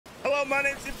Hello, my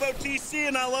name's HitboTC,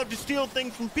 and I love to steal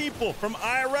things from people, from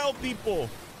IRL people.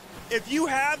 If you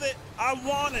have it, I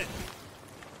want it.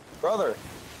 Brother.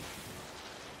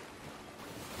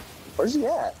 Where's he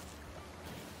at?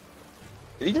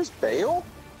 Did he just bail?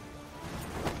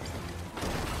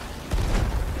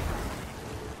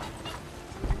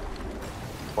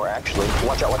 Or actually,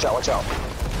 watch out, watch out, watch out.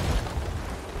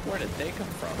 Where did they come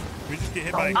from? We just get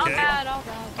hit by a All cave. bad, all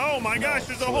bad. Oh my gosh,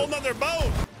 there's a whole nother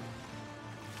boat.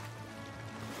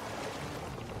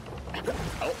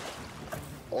 Oh,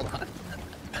 hold on.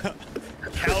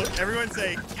 Everyone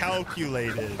say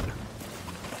calculated.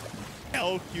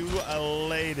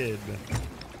 Calculated.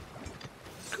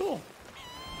 Cool.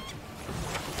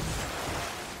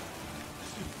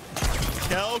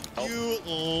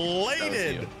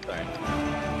 Calculated. Sorry.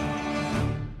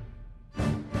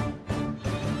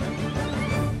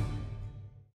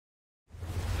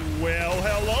 Well,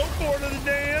 hello, Fort of the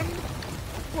Damned.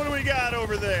 What do we got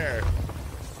over there?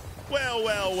 Well,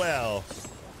 well, well.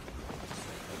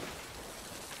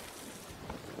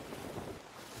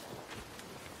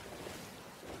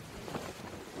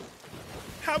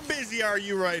 How busy are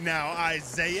you right now,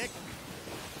 Isaac?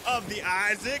 Of the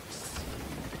Isaacs?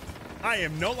 I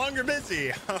am no longer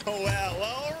busy. Oh, well,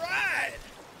 all right.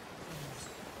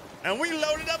 And we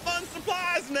loaded up on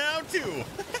supplies now, too.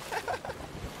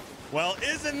 Well,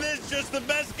 isn't this just the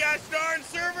best gosh darn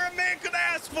server a man could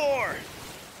ask for?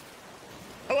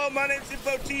 Hello, my name's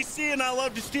HitboTC, and I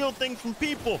love to steal things from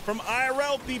people, from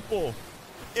IRL people.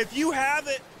 If you have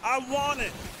it, I want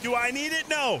it. Do I need it?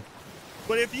 No.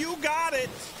 But if you got it,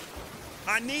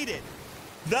 I need it.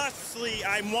 Thusly,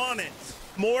 I want it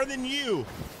more than you.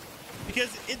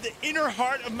 Because in the inner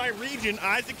heart of my region,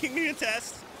 Isaac can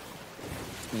attest,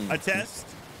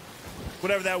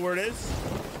 whatever that word is,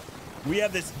 we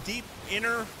have this deep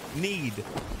inner need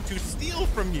to steal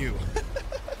from you.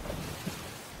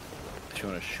 If you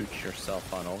want to shoot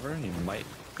yourself on over, you might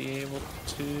be able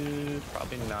to.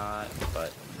 Probably not,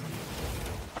 but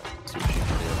see what you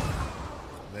can do.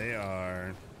 They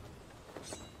are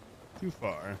too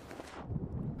far.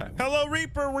 Okay. Hello,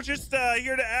 Reaper. We're just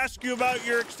here to ask you about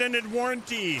your extended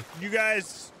warranty. You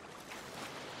guys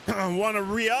want to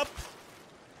re-up?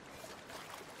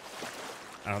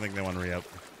 I don't think they want to re-up.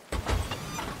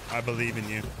 I believe in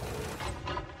you.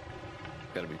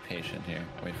 Gotta be patient here.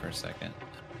 Wait for a second.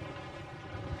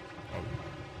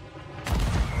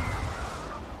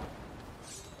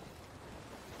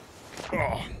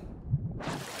 Oh.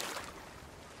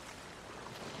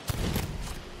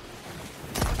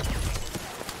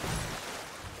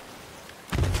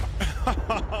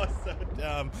 Oh, so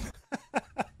dumb.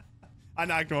 I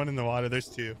knocked one in the water. There's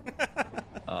two.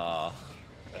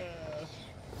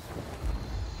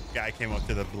 Guy came up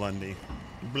to the Blundy.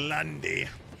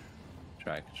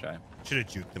 Try. Should have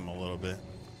juked him a little bit.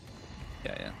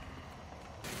 Yeah.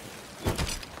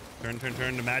 Turn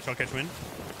to match. I'll catch wind.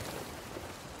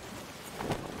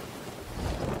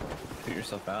 Shoot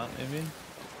yourself out, maybe?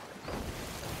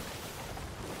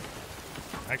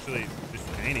 Actually, just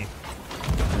Janie.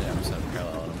 Yeah, I'm just having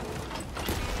parallel on him.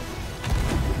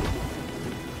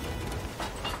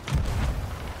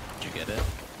 Did you get it?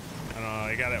 I don't know.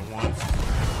 I got it once.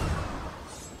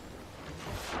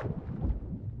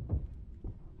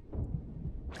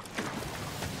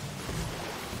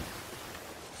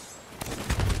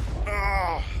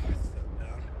 Oh, so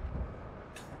dumb.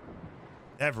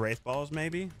 They have wraith balls,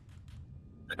 maybe.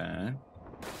 Okay.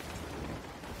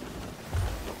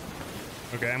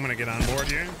 Okay, I'm gonna get on board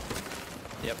here.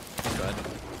 Yep. Go ahead.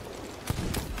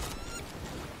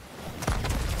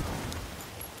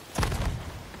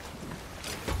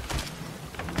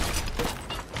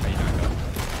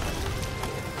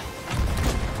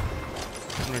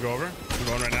 I'm gonna go over. I'm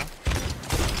going right now.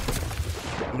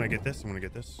 I'm gonna get this.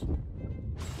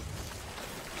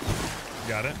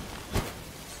 Got it.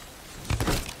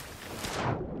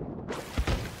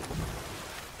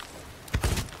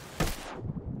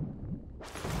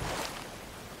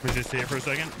 Let me just see it for a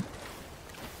second.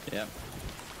 Yep.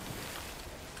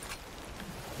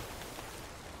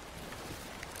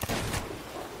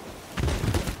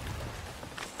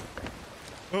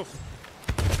 Oh,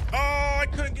 I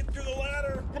couldn't get through the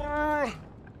ladder.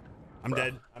 I'm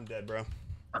dead, bro.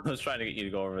 I was trying to get you to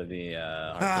go over the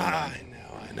I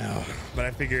know. But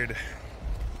I figured.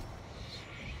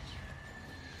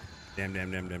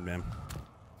 Damn.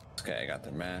 Okay, I got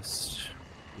the mast.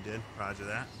 You did? Roger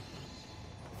that.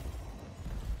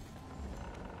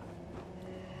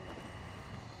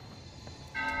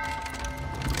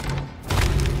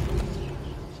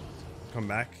 Come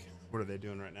back. What are they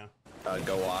doing right now?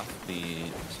 Go off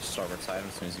the starboard side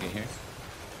as soon as you get here.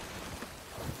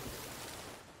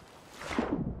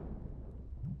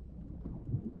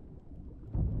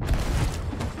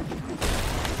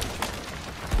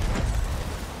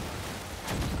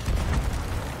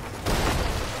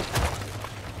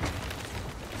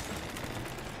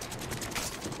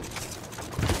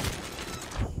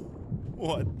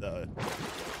 What the?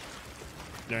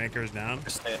 Their anchor's down.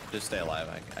 Just stay alive.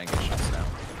 I can get shots now.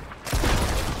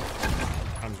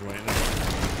 I'm just waiting.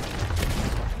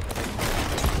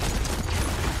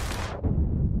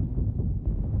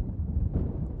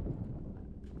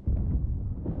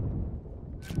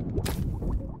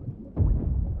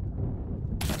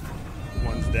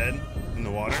 One's dead in the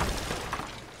water.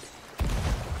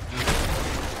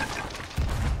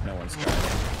 No one's trying.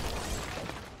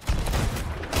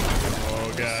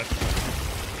 Oh god.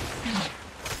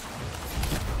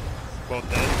 Both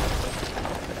dead.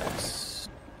 Nice.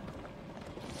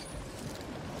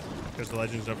 There's the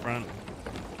legends up front.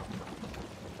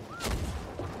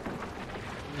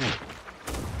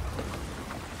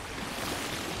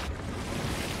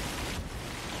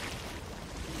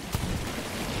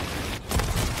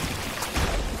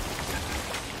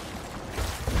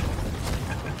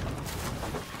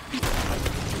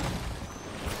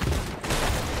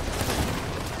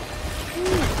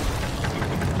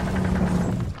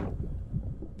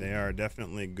 They are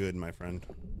definitely good, my friend.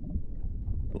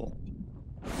 Cool.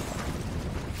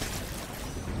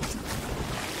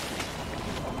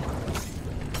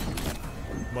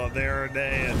 Well, they're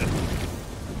dead.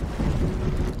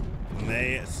 And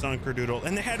they sunk her doodle.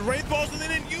 And they had wraith balls and they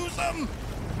didn't use them!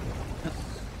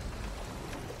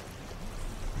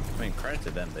 I mean, credit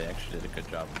to them. They actually did a good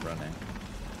job of running.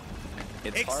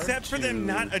 Except for them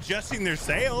not adjusting their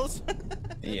sails.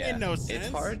 Yeah, Made no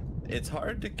sense. It's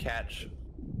hard to catch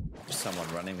someone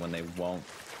running when they won't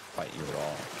fight you at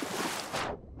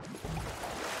all.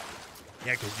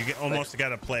 Yeah, because you almost got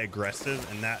to play aggressive,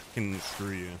 and that can screw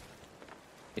you.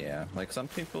 Yeah, like some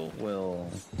people will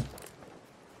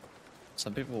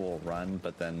run,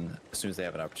 but then as soon as they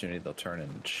have an opportunity, they'll turn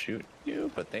and shoot you.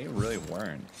 But they really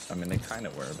weren't. I mean, they kind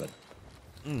of were, but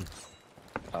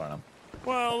I don't know.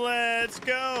 Well, let's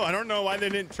go. I don't know why they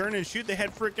didn't turn and shoot. They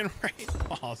had freaking wraith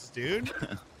balls, dude.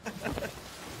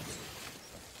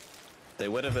 They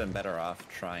would have been better off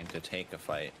trying to take a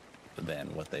fight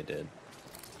than what they did.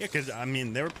 Yeah, because, I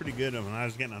mean, they were pretty good. When I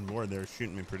was getting on board, they were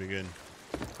shooting me pretty good.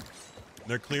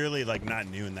 They're clearly, like, not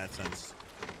new in that sense.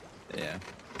 Yeah.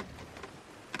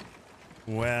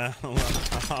 Well,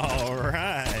 all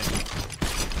right.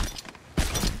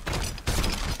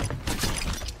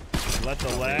 Let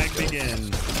the lag begin.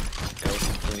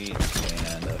 Ghost fleet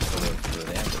and a sort of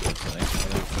revamp, it looks like.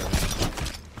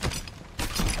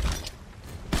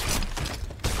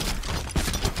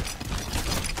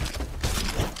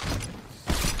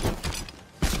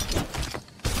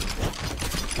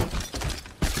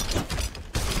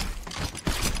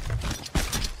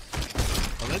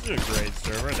 This is a great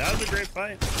server. That was a great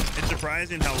fight. It's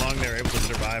surprising how long they were able to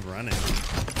survive running.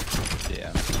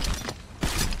 Yeah.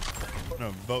 I'm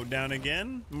gonna vote down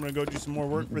again. I'm gonna go do some more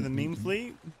work for the meme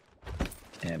fleet.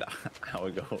 And I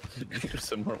would go do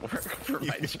some more work for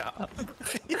my job.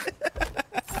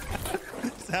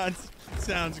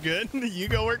 Sounds good. You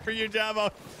go work for your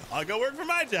job. I'll go work for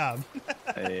my job.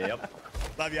 Yep.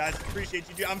 Love you guys. Appreciate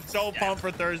you. I'm so pumped for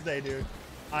Thursday, dude.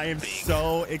 I am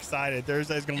so excited.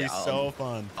 Thursday's gonna be so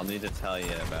fun. I'll need to tell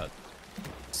you about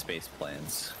space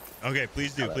planes. Okay,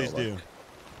 please do. Please do.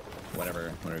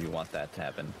 Whenever you want that to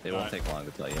happen. It won't take long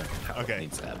to tell you how it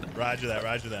needs to happen. Roger that.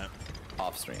 Roger that.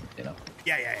 Off stream, you know.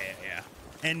 Yeah.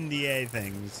 NDA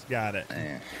things. Got it.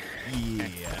 Yeah.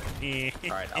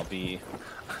 All right,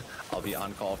 I'll be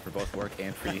on call for both work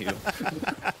and for you.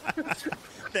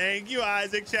 Thank you,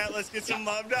 Isaac. Chat. Let's get some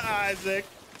love to Isaac.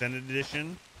 Extended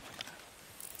edition.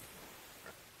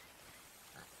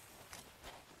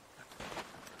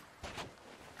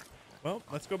 Well,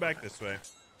 let's go back this way.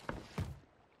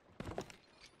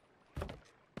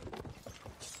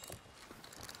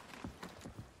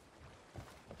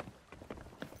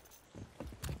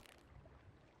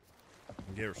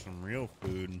 Get her some real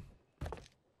food.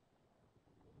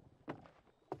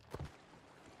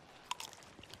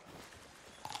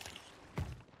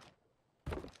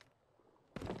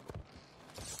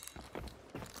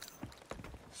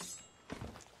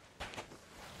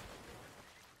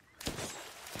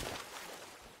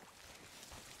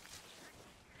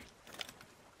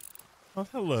 Oh,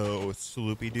 hello,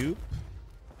 Sloopy Doop.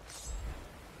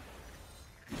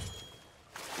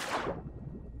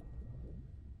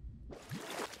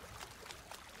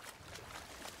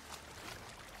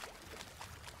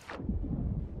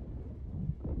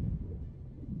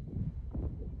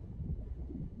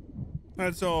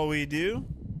 That's all we do.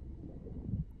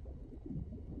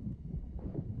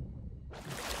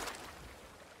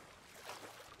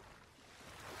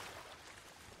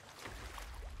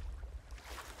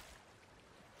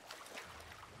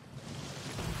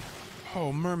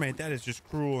 Oh, mermaid, that is just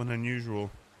cruel and unusual.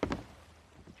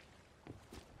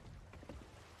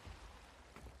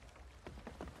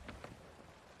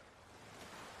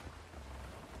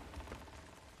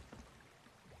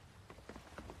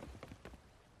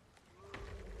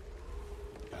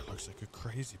 looks like a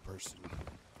crazy person.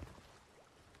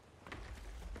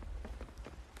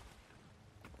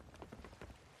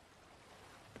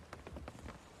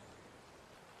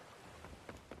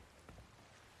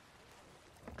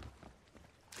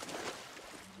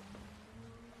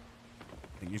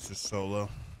 I think he's just solo.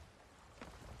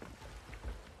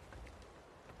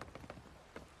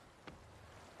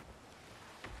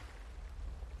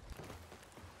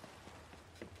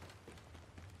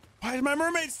 Why is my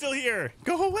mermaid still here?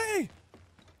 Go away!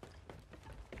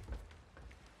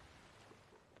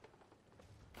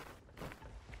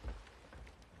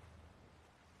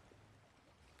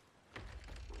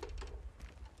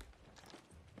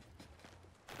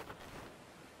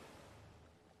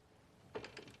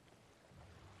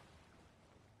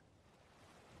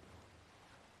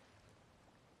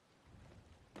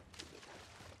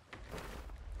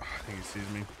 I think he sees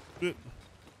me. Good.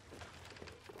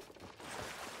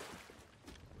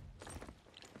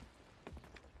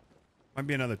 Might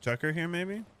be another Tucker here,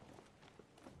 maybe?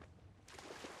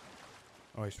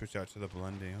 Oh, he switched out to the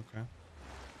Blendy. Okay.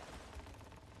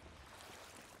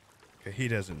 Okay, he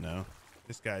doesn't know.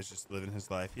 This guy's just living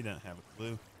his life. He doesn't have a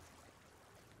clue.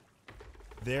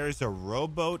 There's a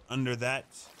rowboat under that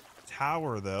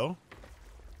tower, though.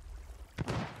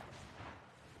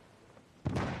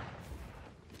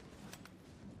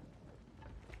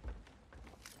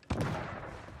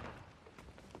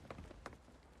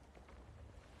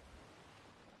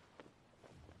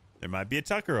 There might be a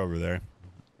Tucker over there.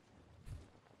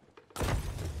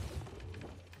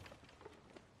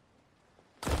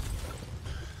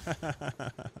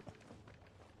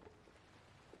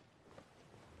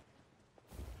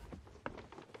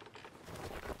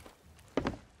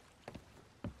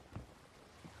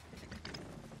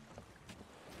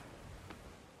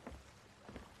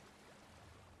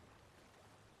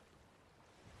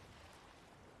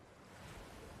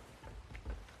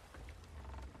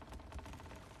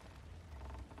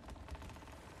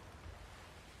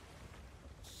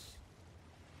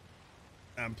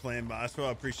 I'm playing Boswell.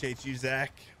 I appreciate you,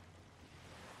 Zach.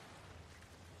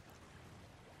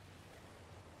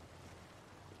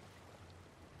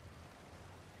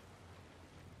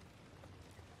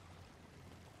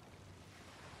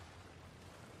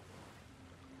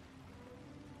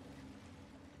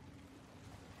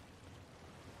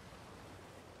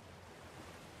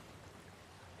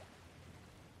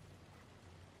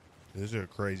 This is a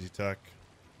crazy tuck.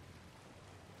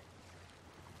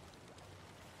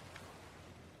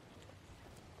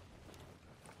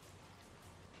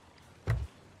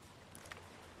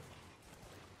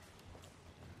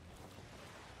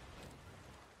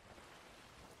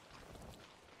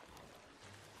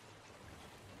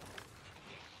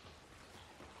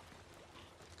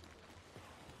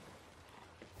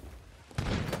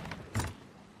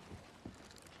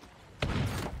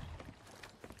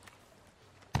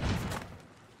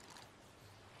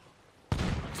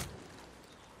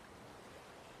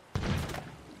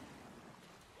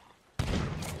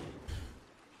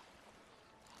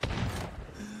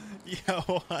 Yo,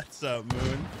 what's up,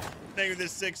 Moon? Thank you for the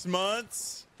 6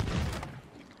 months.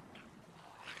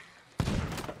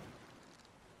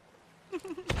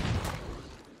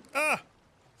 Ah!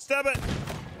 Stop it!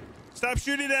 Stop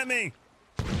shooting at me!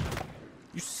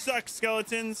 You suck,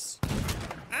 skeletons!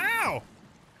 Ow!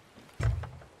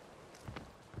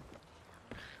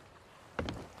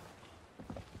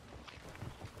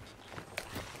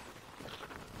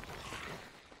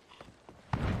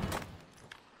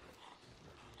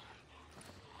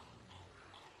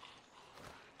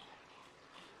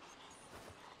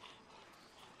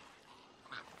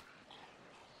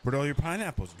 Where'd all your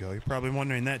pineapples go? You're probably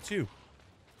wondering that too.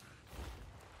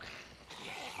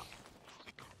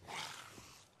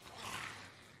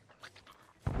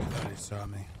 I thought he saw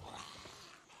me.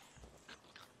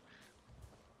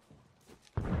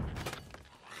 I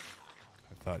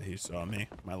thought he saw me.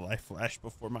 My life flashed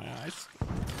before my eyes.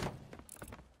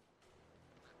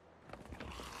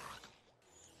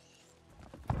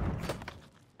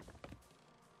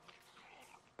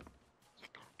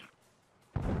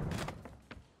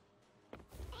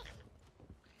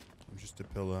 Just a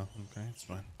pillow. Okay, it's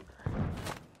fine.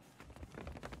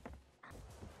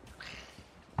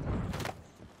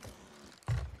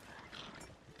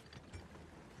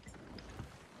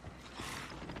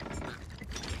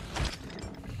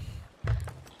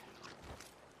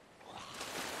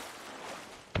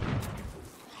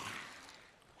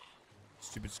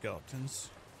 Stupid skeletons.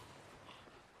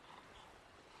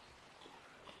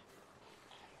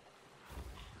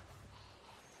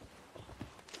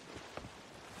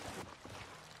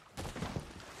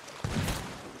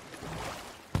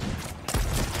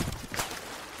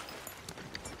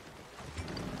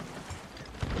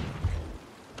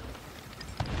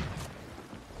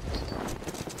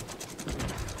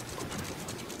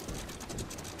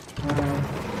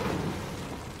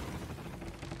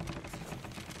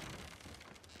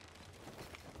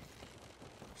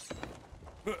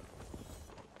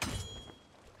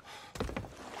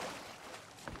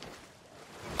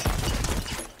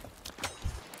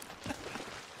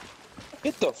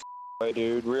 Get the f away,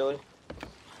 dude. Really?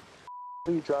 What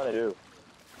are you trying to do?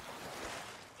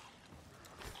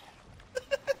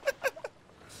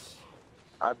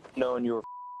 I've known you were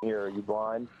here. Are you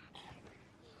blind?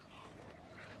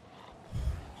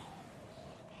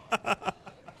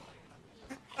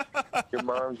 Your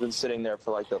merm's been sitting there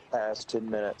for like the past 10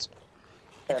 minutes.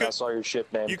 And I saw your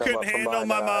ship name You come couldn't up from handle behind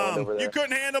my that island mom. over there. You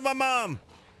couldn't handle my mom.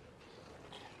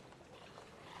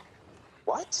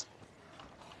 What?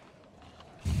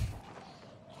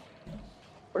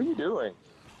 What are you doing?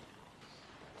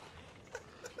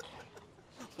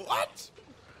 What?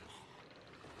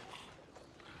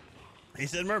 He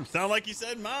said merm. Sound like he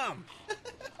said mom.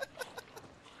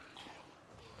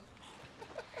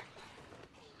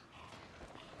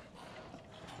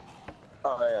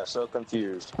 Oh yeah, so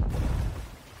confused.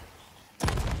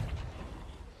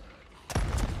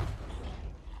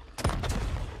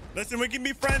 Listen, we can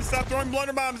be friends. Stop throwing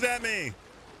blunder bombs at me.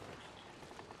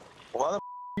 Why the f are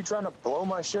you trying to blow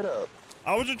my shit up?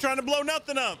 I wasn't trying to blow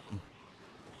nothing up.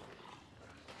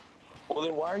 Well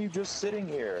then why are you just sitting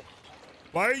here?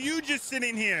 Why are you just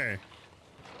sitting here?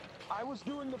 I was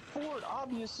doing the fort,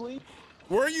 obviously.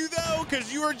 Were you though?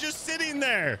 Because you were just sitting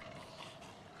there.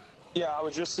 Yeah, I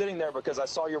was just sitting there because I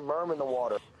saw your merm in the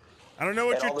water. I don't know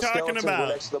what And you're all the talking skeletons were about.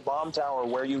 next to the bomb tower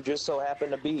where you just so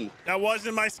happened to be. That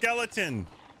wasn't my skeleton.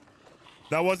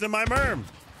 That wasn't my merm.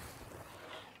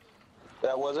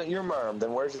 That wasn't your merm.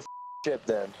 Then where's your ship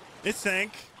then? It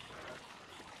sank.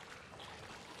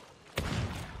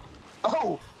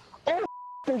 Oh! Oh!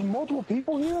 There's multiple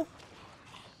people here?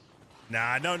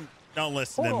 Nah, don't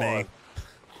listen Hold to me. on.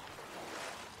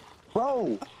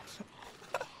 Bro!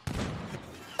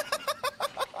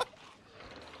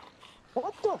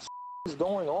 What the f is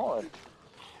going on?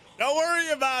 Don't worry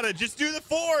about it. Just do the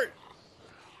fort.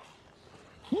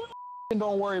 You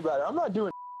don't worry about it. I'm not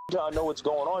doing until I know what's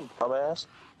going on, dumbass.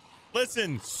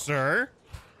 Listen, sir.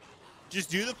 Just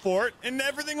do the fort and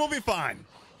everything will be fine.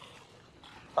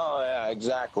 Oh, yeah,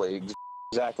 exactly.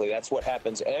 Exactly. That's what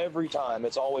happens every time.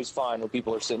 It's always fine when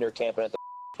people are sitting here camping at the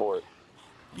fort.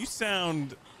 You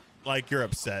sound like you're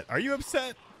upset. Are you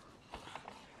upset?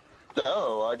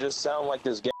 No, I just sound like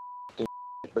this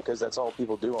because that's all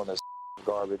people do on this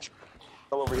garbage.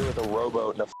 Come over here with a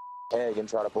rowboat and a egg and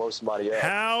try to blow somebody up.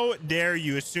 How dare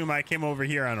you assume I came over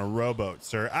here on a rowboat,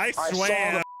 sir? I I swam.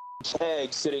 saw the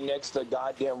egg sitting next to the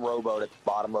goddamn rowboat at the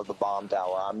bottom of the bomb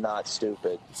tower. I'm not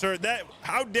stupid. Sir,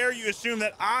 how dare you assume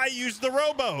that I used the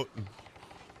rowboat?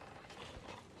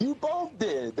 You both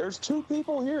did. There's two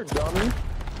people here, dummy.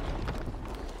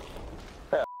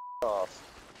 Yeah, off.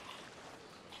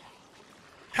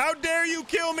 How dare you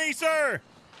kill me, sir?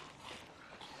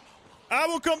 I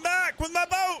will come back with my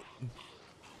boat.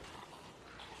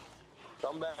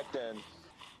 Come back then.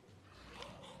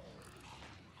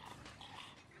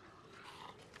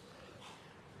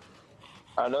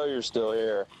 I know you're still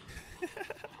here.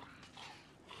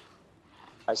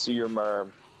 I see your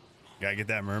merm. Gotta get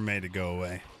that mermaid to go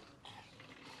away.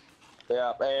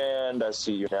 Yeah, and I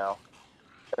see you now.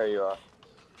 There you are.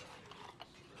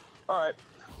 Alright.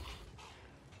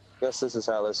 Guess this is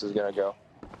how this is gonna go.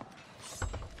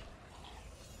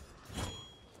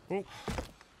 Oh.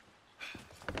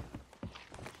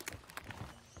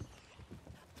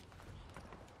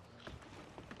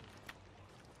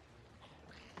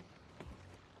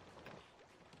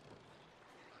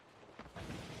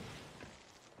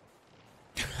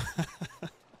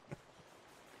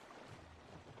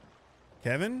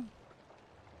 Kevin?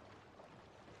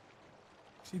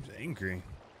 Seems angry.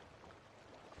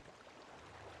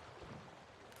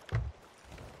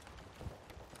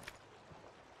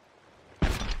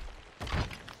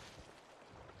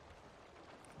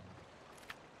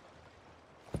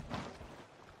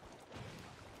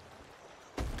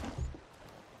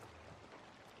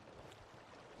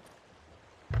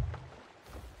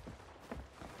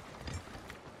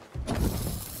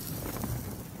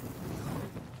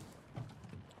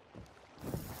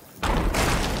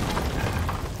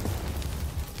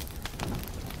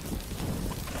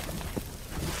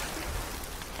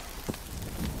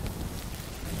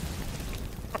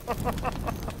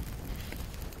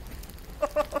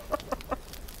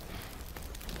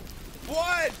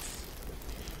 What?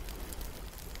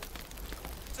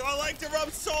 So I like to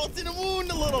rub salt in a wound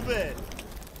a little bit.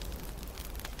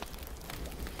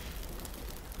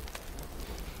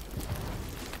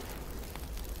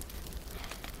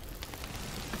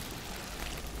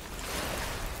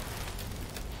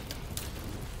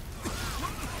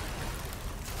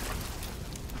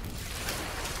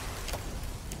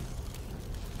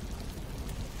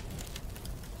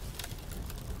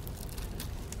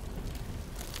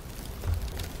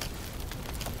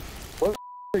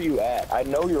 you at? I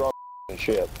know you're on the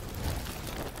ship.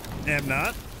 Am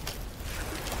not.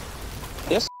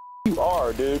 Yes, you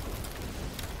are, dude.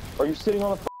 Are you sitting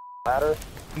on the ladder?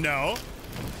 No.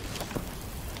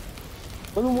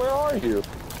 Well, then where are you?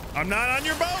 I'm not on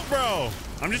your boat, bro.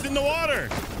 I'm just in the water.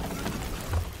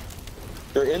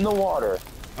 You're in the water.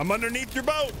 I'm underneath your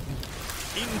boat,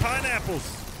 eating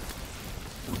pineapples.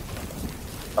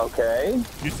 Okay.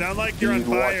 You sound like you're on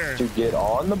Do you fire. want to get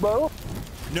on the boat?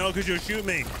 No, because you'll shoot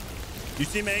me. You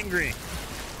seem angry.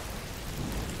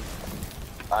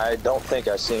 I don't think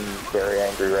I seem very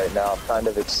angry right now. I've kind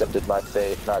of accepted my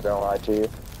fate, not gonna lie to you.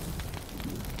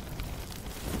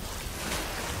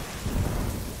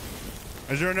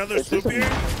 Is there another sloop here?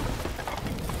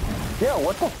 Yeah,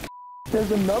 what the f***?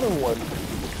 There's another one.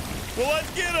 Well,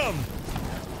 let's get him.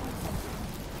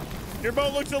 Your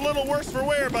boat looks a little worse for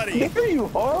wear, buddy. There you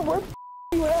are. Where the f***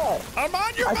 are you at? I'm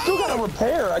on your boat. I still gotta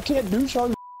repair. I can't do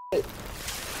some shit.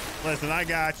 Listen, I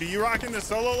got you. You rocking the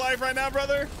solo life right now,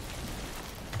 brother?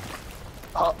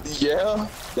 Yeah.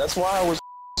 That's why I was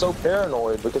so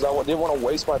paranoid, because I didn't want to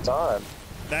waste my time.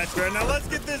 That's right. Now let's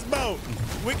get this boat.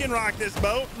 We can rock this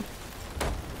boat.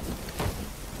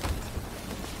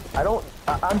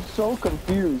 I'm so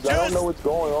confused. I don't know what's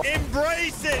going on.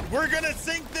 Embrace it. We're gonna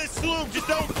sink this sloop. Just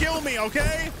don't kill me,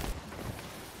 okay?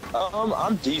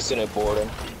 I'm decent at boarding.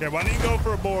 Yeah, why don't you go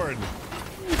for a board?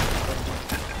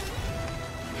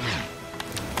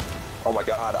 Oh my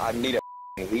god, I need a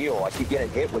heal. I keep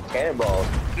getting hit with cannonballs.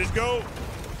 Just go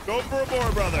for a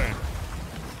board, brother.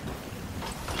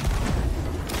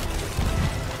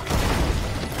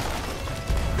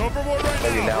 Go for a board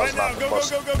right now. Right now.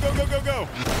 Go.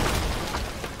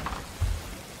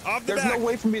 Off the back. There's no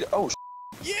way for me to. Oh,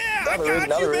 yeah, I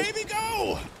got you, baby.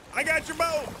 Go. I got your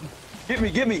boat. Get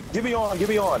me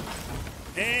on.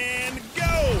 And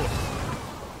go.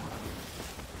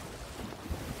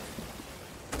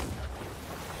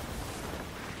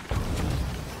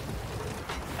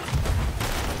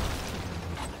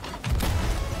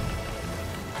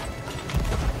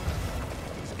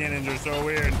 Skin are so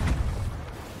weird.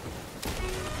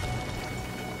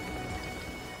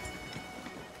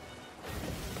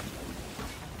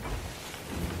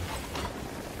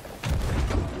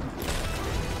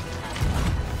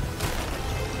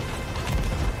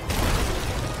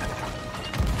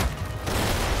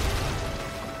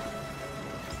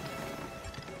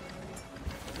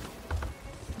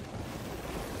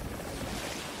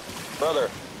 Brother.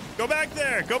 Go back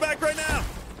there. Go back right now.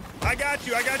 I got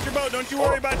you. I got your boat. Don't you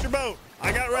worry about your boat.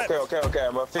 I got reps. Okay.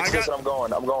 I'm gonna fix this and I'm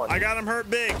going. I got him hurt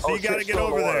big, so you gotta get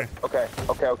over there. Okay.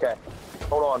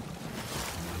 Hold on.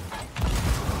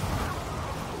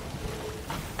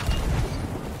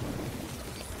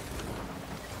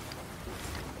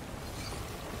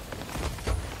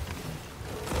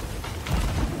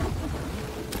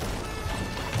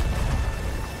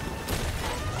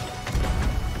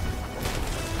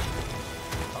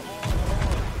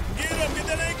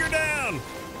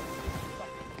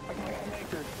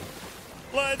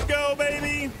 Let's go,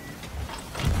 baby.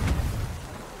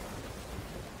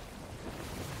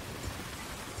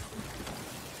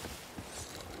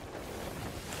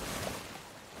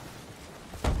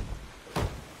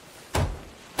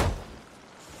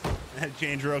 I had to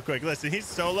change real quick. Listen, he's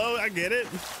solo. I get it.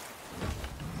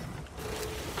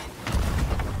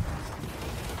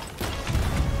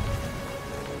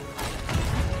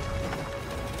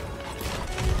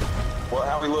 Well,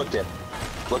 how we looking?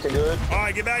 Looking good? All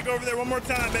right, get back over there one more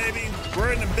time, baby.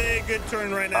 We're in a big, good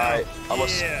turn right now. All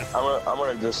right, yeah. I'm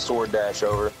gonna just sword dash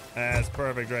over. That's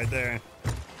perfect right there.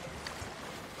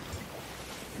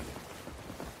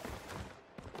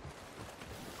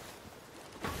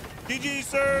 GG,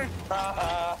 sir.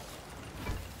 All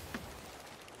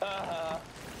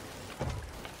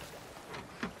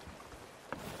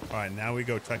right, now we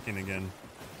go tucking again.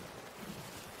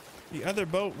 The other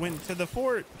boat went to the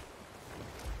fort.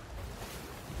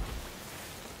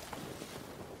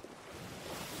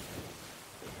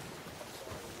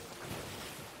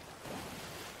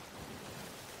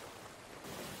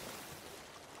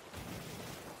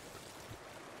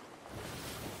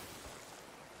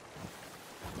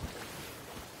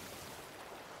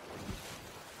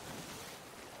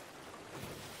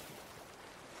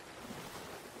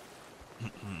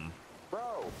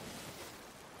 Bro,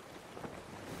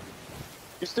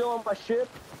 you still on my ship?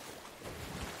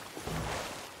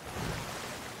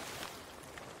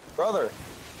 Brother,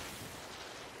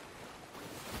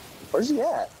 where's he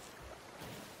at?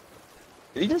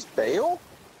 Did he just bail?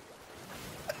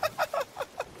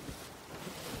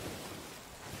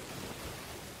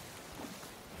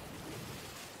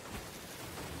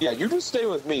 Yeah, you just stay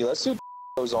with me. Let's see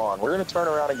what goes on. We're gonna turn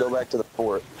around and go back to the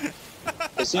fort.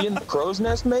 Is he in the crow's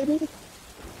nest, maybe?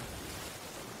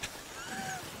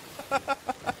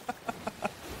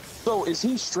 So, is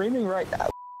he streaming right now?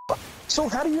 So,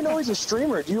 how do you know he's a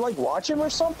streamer? Do you, like, watch him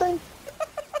or something?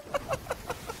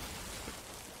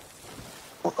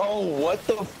 Bro, what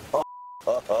the fuck?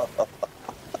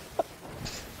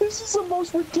 This is the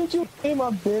most ridiculous game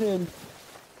I've been in.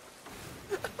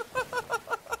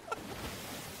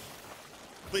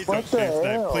 Please don't stream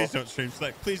snipe. Please don't stream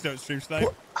snipe. Please don't stream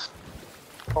snipe.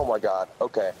 Oh my god.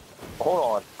 Okay. Hold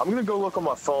on. I'm gonna go look on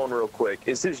my phone real quick.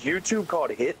 Is his YouTube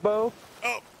called Hitbo?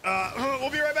 Oh, we'll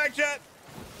be right back, chat.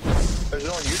 Is it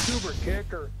on YouTube or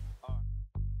Kick or?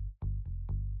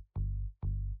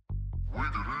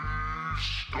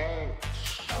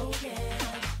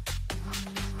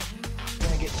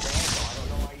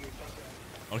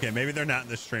 Okay, maybe they're not in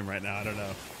the stream right now. I don't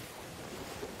know.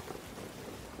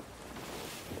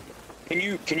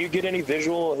 Can you get any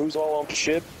visual of who's all on the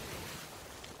ship?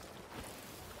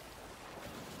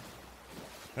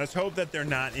 Let's hope that they're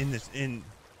not in this.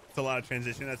 It's a lot of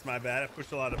transition. That's my bad. I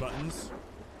pushed a lot of buttons.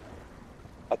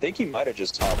 I think he might have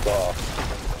just hopped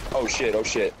off. Oh shit! Oh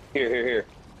shit! Here!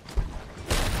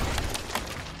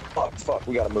 Fuck!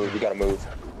 We gotta move. We gotta move.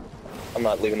 I'm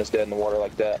not leaving us dead in the water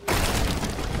like that.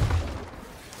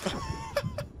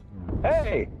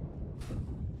 Hey!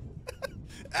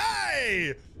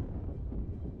 Hey!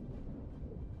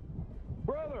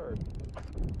 Brother!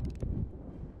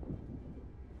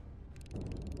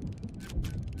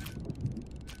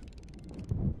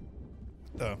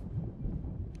 Oh.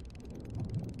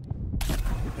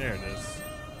 There it is.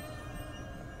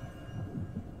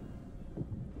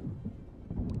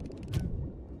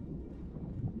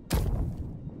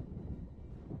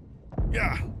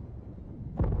 Yeah.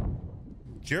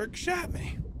 Jerk shot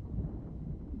me.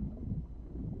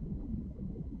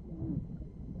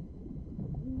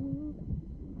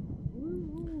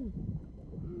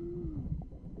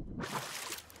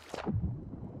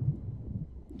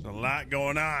 There's a lot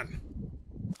going on.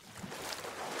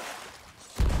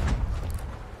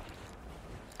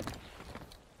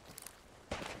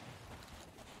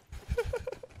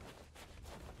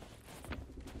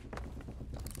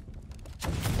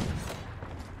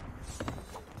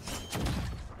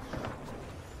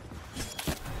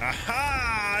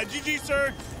 Aha! GG,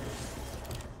 sir.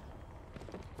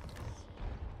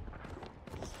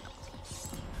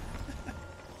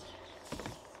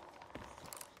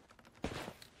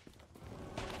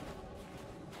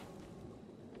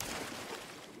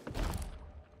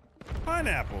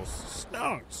 Pineapples,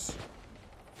 stonks.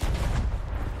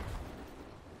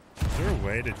 Is there a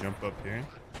way to jump up here?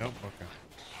 Nope. Okay.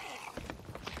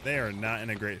 They are not in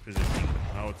a great position.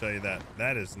 I will tell you that.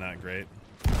 That is not great.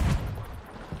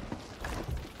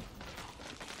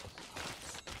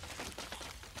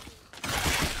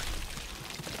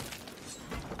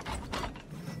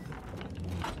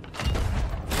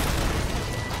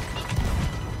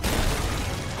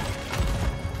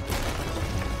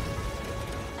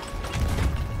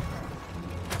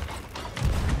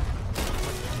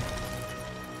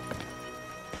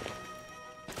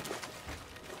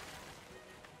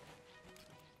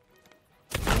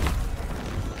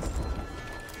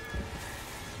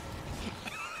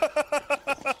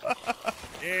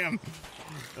 Damn.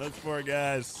 Those poor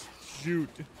guys. Shoot.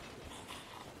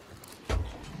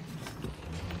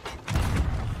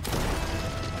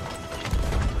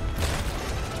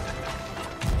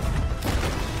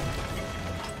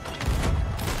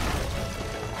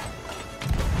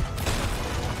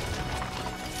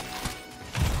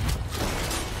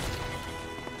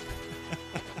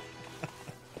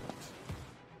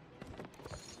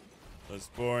 Those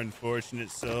poor unfortunate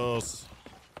souls.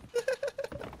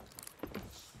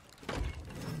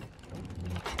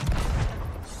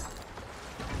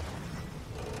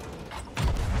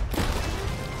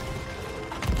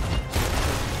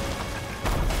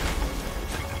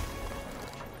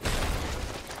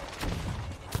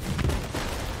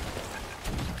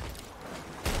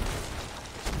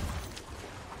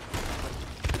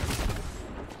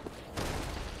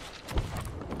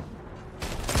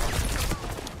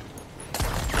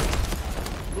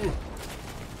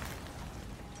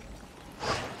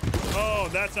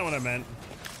 That's not what I meant.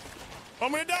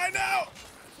 I'm gonna die now!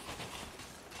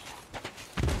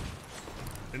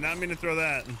 Did not mean to throw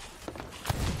that.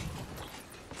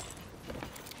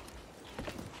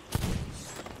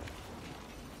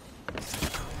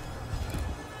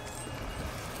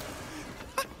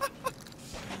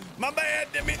 My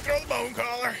bad, didn't mean to throw the bone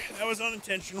collar. That was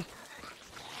unintentional.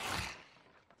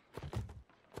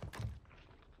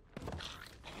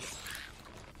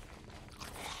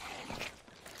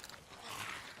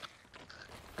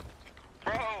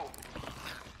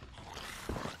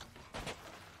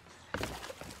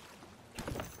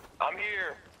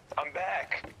 I'm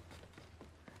back.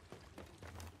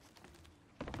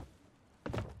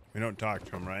 We don't talk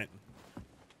to him, right?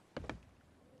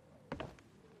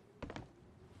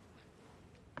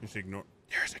 Just ignore.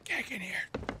 There's a keg in here.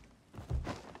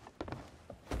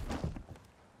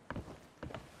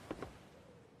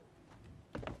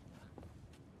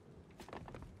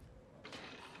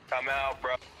 Come out,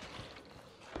 bro.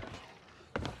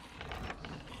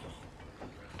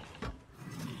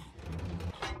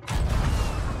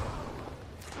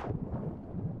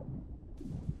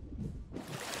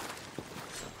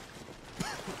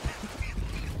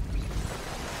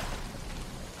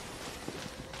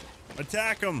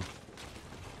 Attack him.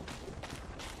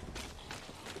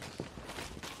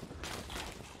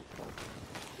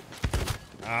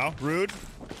 Ow, rude.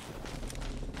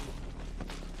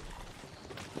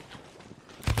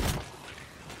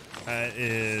 That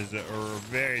is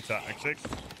very toxic.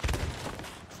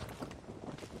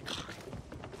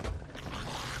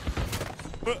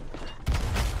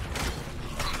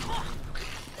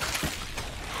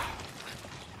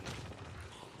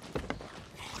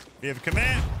 We have a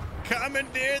command.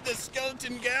 Commandeer the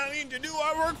skeleton galleon to do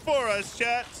our work for us,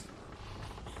 chat.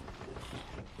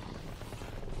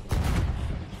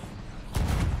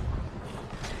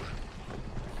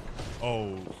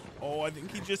 Oh, I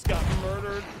think he just got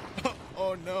murdered.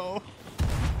 Oh no.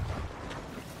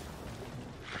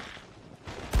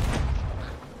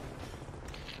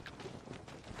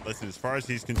 Listen, as far as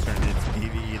he's concerned, it's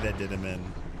PvE that did him in.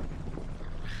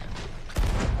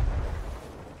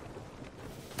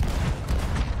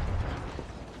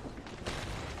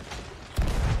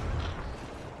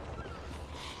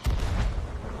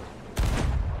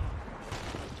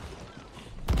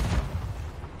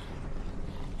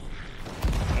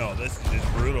 Oh, this is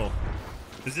just brutal.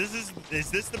 Is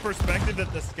this the perspective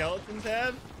that the skeletons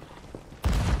have?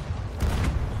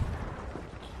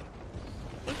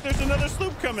 Look, there's another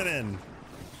sloop coming in.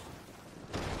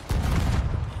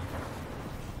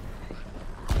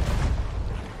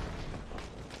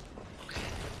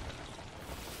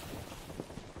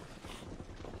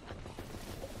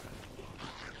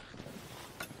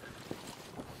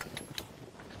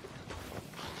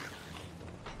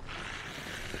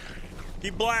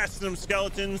 Keep blasting them,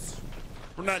 skeletons.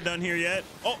 We're not done here yet.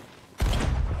 Oh,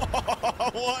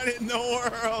 what in the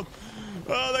world?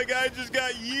 Oh, that guy just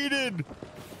got yeeted.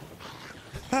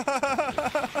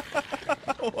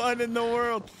 What in the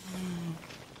world?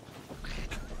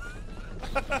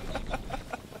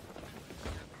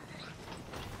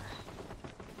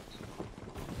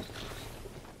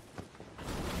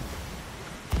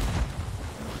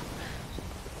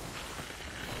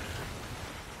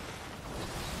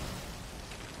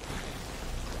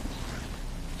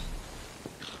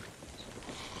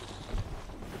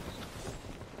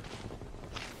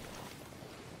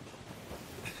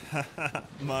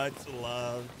 Much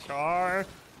love, Char.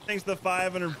 Thanks to the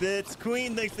 500 bits.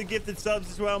 Queen, thanks to the gifted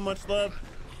subs as well. Much love.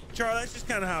 Char, that's just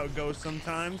kind of how it goes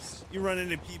sometimes. You run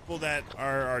into people that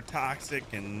are toxic,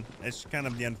 and it's kind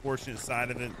of the unfortunate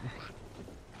side of it.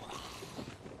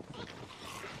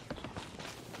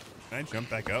 Can I jump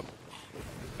back up?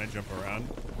 Can I jump around?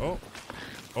 Oh.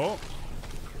 Oh.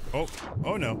 Oh.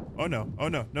 Oh, no. Oh, no. Oh,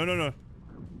 no. No, no, no.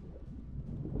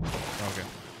 Okay.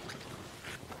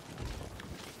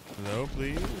 Hello,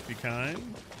 please, be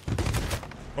kind.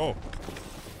 Oh.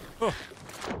 Oh.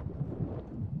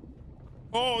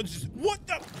 Oh, just, what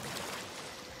the?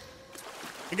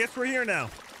 I guess we're here now.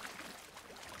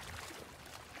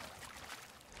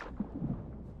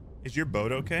 Is your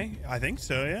boat okay? I think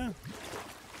so, yeah.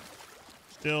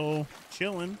 Still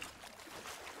chilling.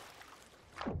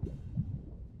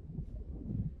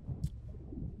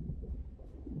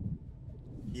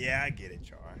 Yeah, I get it,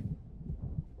 Char.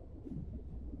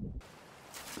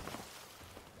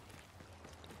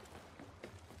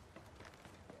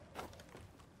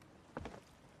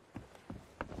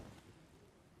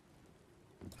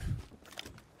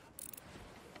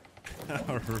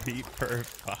 Reaper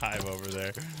 5 over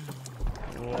there.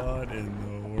 What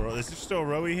in the world? Is there still a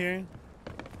rowie here?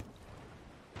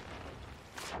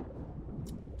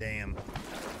 Damn.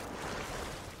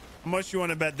 How much you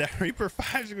want to bet that Reaper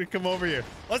 5 is going to come over here?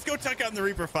 Let's go check out the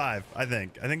Reaper 5, I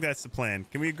think. I think that's the plan.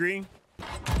 Can we agree?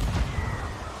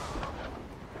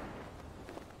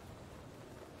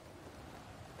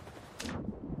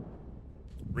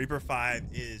 Reaper 5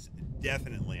 is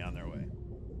definitely on their way.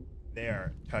 They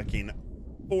are tucking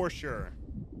for sure.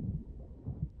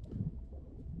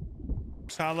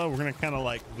 Solo, we're gonna kind of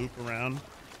like loop around.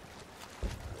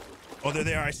 Oh, there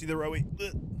they are. I see the rowie.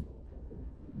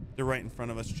 They're right in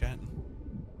front of us, chat.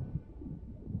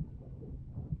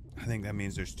 I think that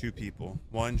means there's 2 people.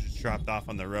 One just dropped off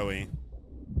on the rowie.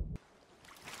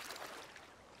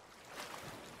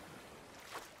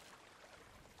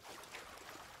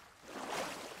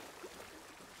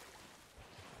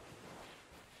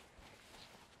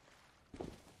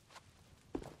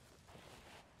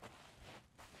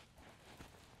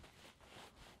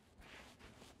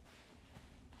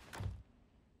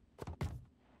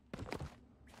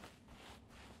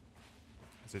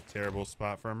 It's a terrible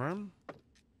spot for a merm.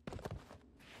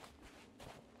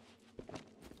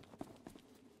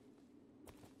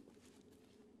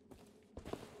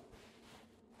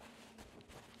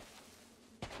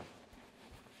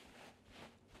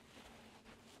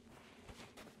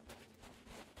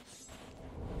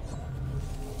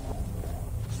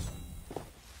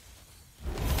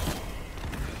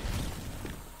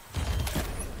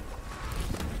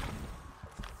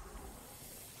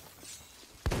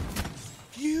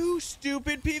 You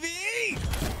stupid PvE!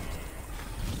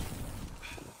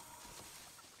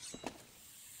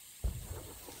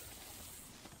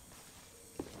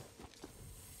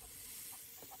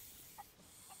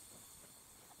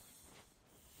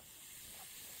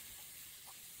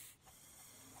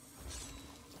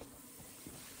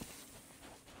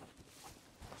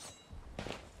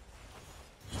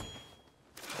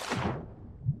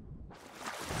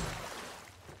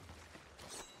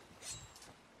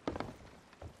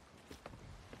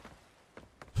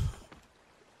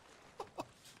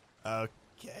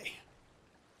 Okay.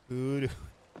 Who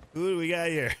do we got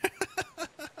here?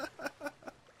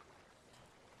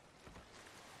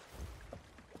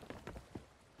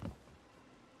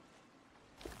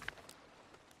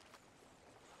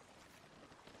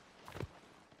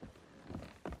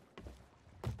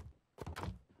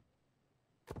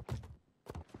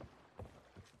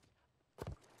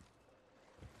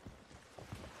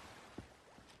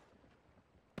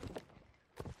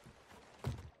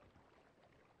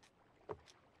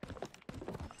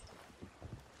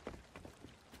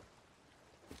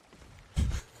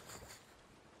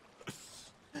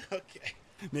 Okay.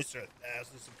 Mr.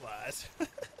 1,000 supplies.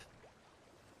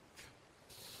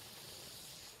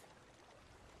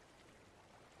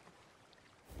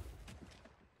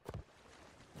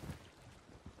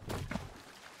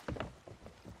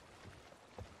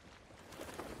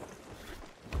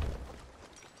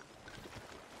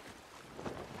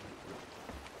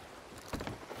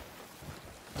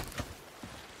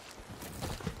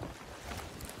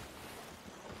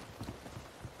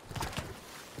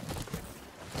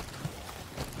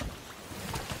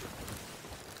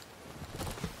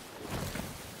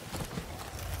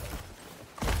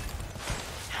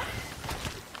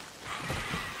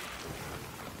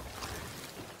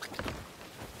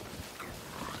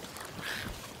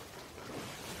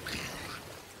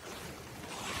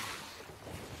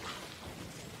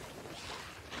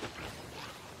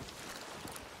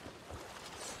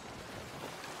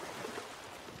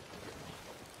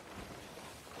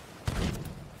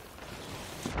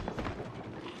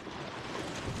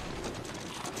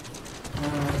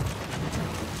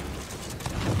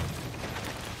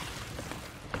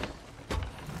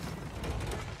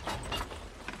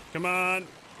 Come on.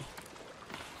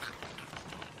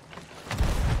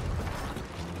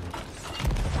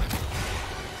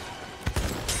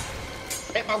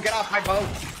 Hippo, get off my boat!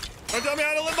 Don't tell me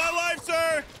how to live my life,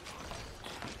 sir!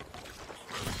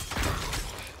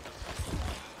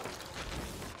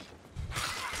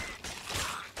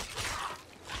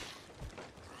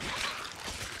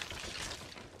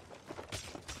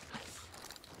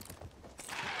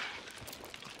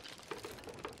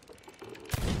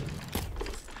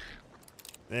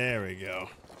 There we go.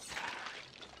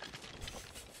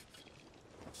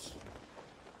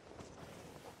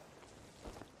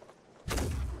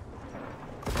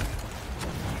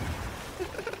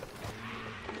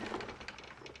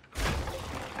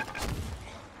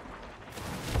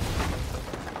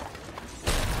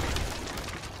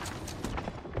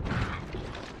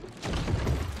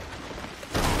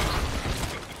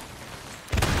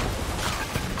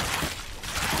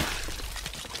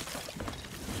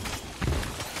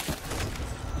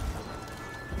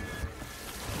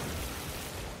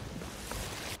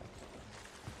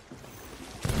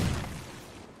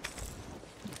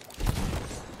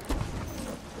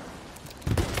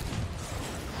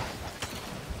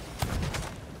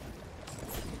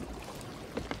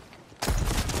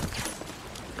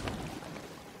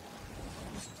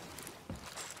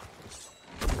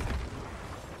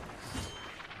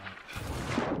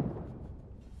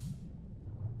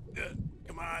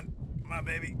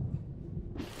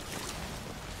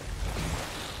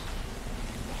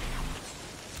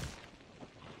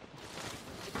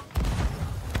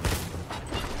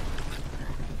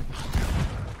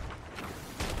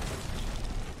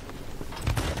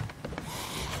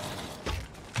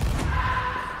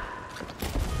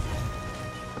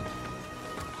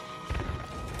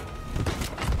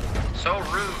 So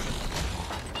rude.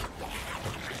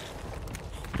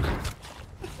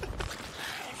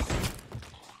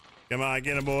 Come on,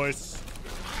 get him, boys.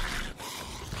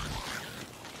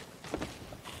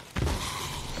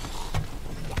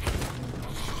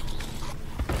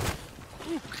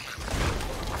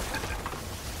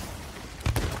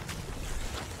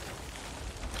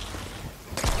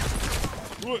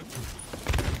 What?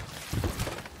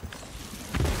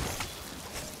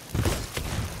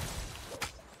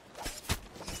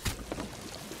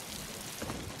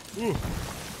 Ooh.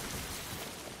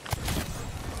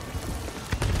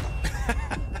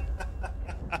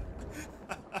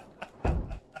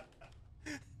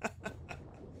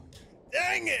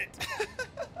 Dang it!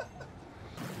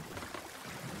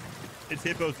 It's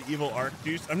Hippo's evil arc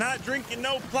juice. I'm not drinking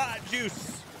no plot juice.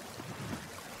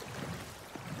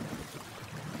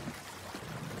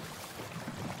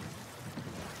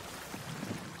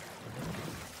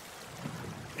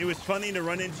 It was funny to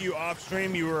run into you off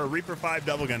stream. You were a Reaper 5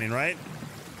 double gunning, right?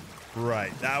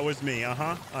 Right, that was me.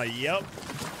 Yep.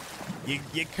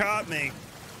 You caught me.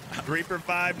 Reaper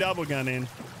 5 double gunning.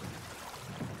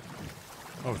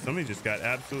 Oh, somebody just got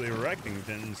absolutely wrecking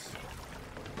pins.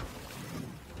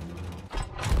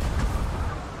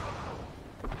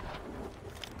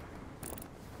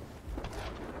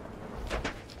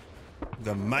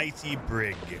 The mighty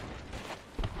brig.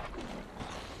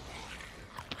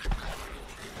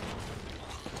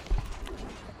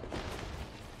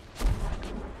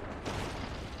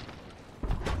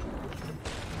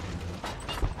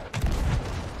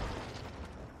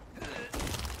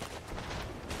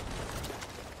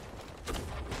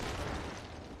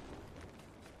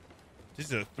 This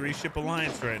is a 3-ship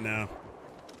alliance right now.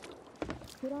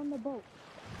 Get on the boat.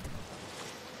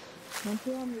 Don't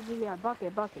get on the, yeah,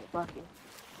 bucket.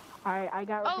 Alright, I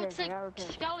got repairs. Oh, it's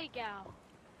a Skelly gal.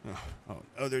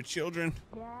 Oh, they're children.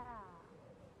 Yeah.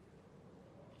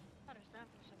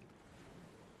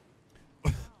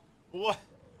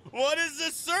 What is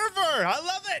this server? I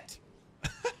love it.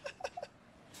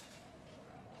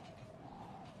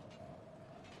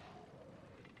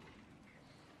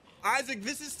 Isaac,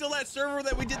 this is still that server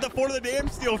that we did the Fort of the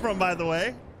Damned steal from, by the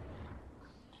way.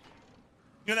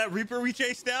 You know that Reaper we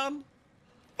chased down?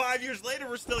 5 years later,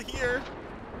 we're still here.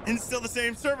 And still the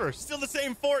same server. Still the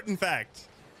same fort, in fact.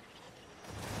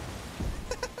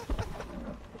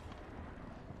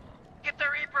 Get the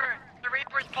Reaper. The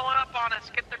Reaper's pulling up on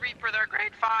us. Get the Reaper. They're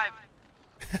grade 5.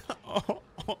 Oh.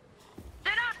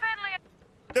 They're not friendly.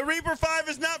 The Reaper 5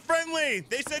 is not friendly.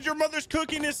 They said your mother's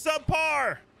cooking is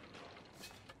subpar.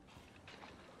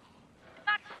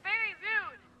 That's very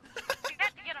rude. You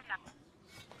have to get him now.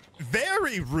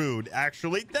 Very rude,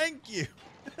 actually. Thank you.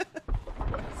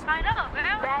 I know,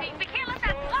 man. We can't let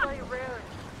that really slip. rude.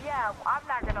 Yeah, I'm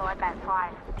not gonna let that fly.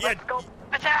 Yeah. Let's go.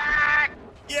 Attack!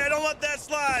 Yeah, don't let that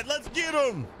slide. Let's get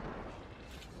him.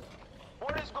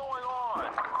 What is going on?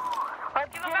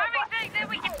 Let's Give get him it. everything that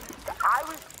we can.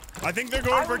 I think they're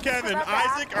going for was Kevin. just about to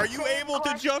Isaac, ask are the you same able to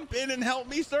question. jump in and help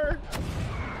me, sir?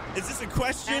 Is this a Man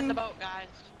question? the boat, guys.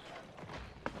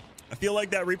 I feel like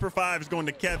that Reaper 5 is going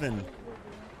to Kevin.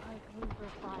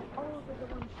 Oh, they're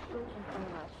the ones straight in front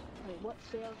of us. Wait, what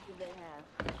sails do they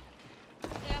have?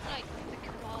 They have like the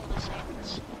Koala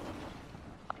sails.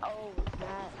 Oh,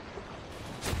 that.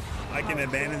 I can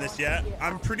abandon this yet.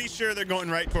 I'm pretty sure they're going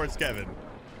right towards Kevin.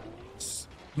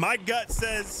 My gut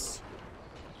says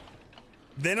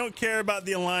they don't care about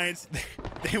the alliance.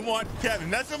 They want Kevin.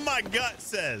 That's what my gut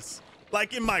says.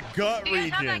 Like in my gut Do you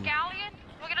guys have that region. Galleon?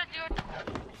 We're gonna do it.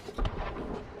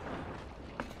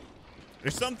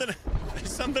 There's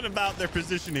something about their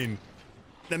positioning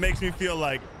that makes me feel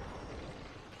like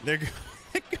they're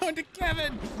going to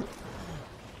Kevin.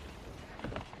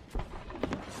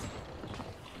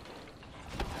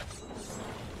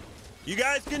 You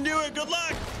guys can do it. Good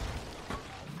luck.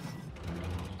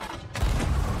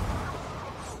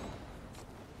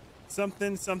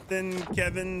 Something,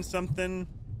 Kevin, something.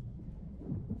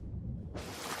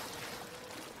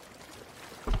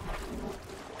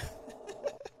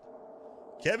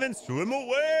 Kevin, swim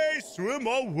away, swim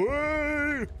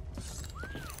away.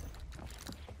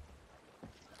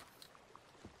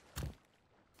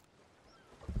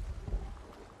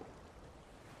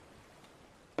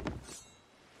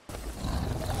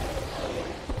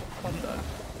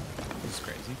 This is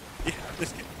crazy. Yeah,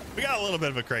 we got a little bit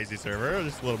of a crazy server,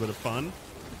 just a little bit of fun.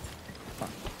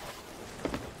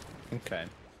 Okay,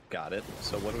 got it.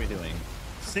 So what are we doing?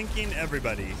 Sinking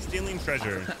everybody, stealing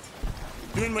treasure,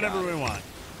 doing whatever we want.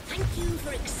 Thank you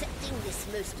for accepting this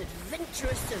most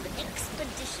adventurous of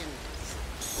expeditions.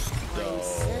 I'm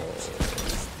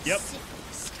certain Yep.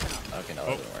 Pacific Star. Okay, no, Oh.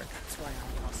 that didn't work. That's why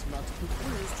I lost not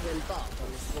confused to embark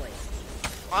on this voyage.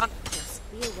 Come on, Just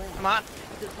be aware come on.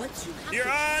 that once you have You're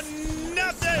on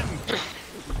nothing. be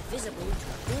visible to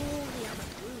all the other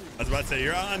crew. I was about to say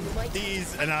you're on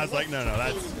these, and I was like, no,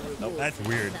 that's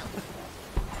weird.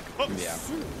 Yeah. Soon as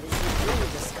you bring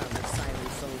the scum of Siren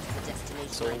Song to the destination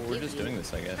So I we're give just you, doing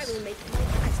this, I guess. I will make my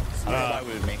presence. I don't know why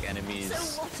we would make enemies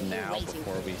So what are you now waiting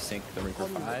before for? we sink the Reaper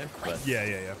 5, but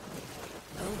Yeah.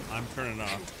 Oh, I'm turning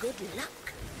off. and good luck.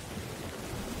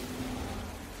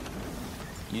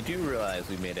 you do realize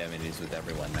we made enemies with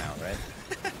everyone now,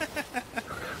 right?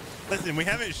 Listen, we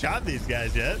haven't shot these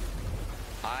guys yet.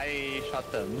 I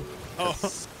shot them. Oh.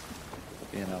 'cause,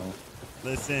 you know.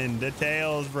 Listen,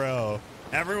 details, bro.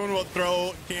 Everyone will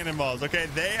throw cannonballs. Okay,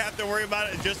 they have to worry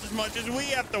about it just as much as we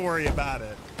have to worry about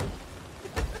it.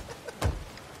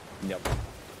 Yep.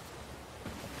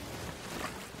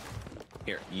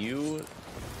 Here, you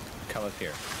come up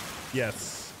here.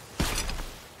 Yes.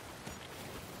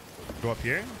 Go up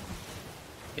here.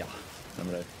 Yeah. I'm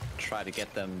gonna try to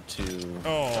get them to.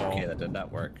 Oh. Okay, that did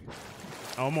not work.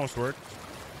 Almost worked.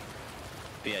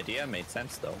 The idea made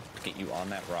sense though. To get you on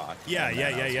that rock. Yeah. and then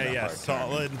I was gonna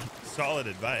hard turn. Solid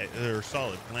advice or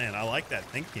solid plan. I like that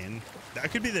thinking.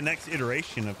 That could be the next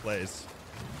iteration of plays.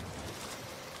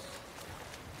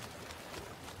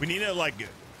 We need to like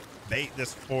bait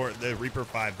this fort, the Reaper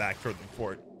 5 back toward the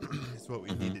fort. That's what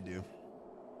we need to do.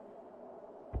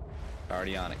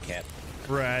 Already on it, Cat.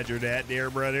 Roger that, dear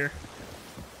brother.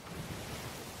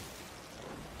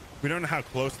 We don't know how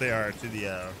close they are to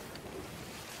the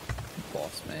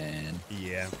Boss man.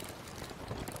 yeah.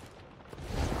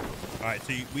 All right,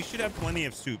 so we should have plenty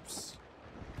of soups.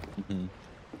 Mm-hmm.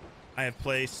 I have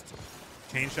placed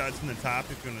chain shots in the top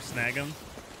if you want to snag them.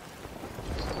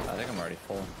 I think I'm already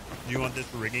full. Do you want this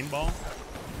rigging ball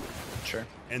Sure.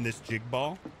 and this jig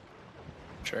ball?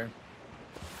 Sure. Do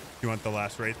you want the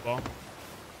last race ball?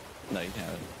 No, you can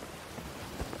have it.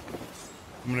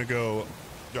 I'm gonna go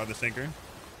draw the sinker.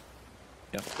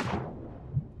 Yep.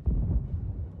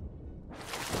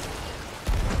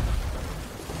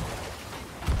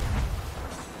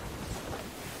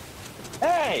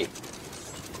 Hey!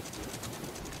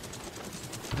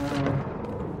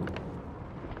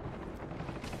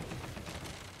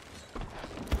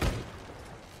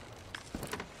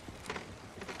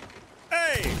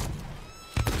 Hey,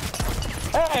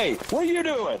 Hey! What are you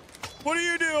doing? what are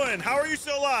you doing? How are you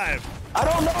still alive? I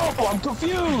don't know. I'm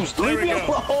confused. There Leave we me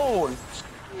go. alone.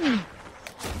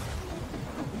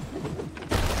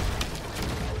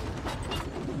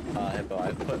 Hippo,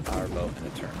 I put our boat in a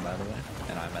turn, by the way,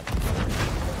 and I'm at the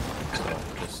fort. So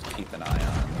just keep an eye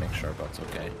on it, make sure our boat's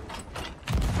okay.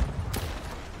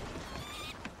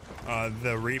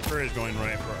 The Reaper is going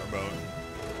right for our boat.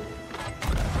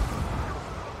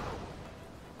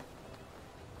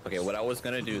 Okay, what I was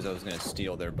gonna do is I was gonna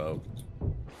steal their boat.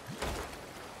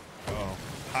 Oh,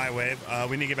 high wave.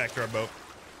 We need to get back to our boat.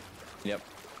 Yep.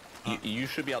 You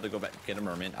should be able to go back get a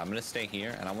merman. I'm gonna stay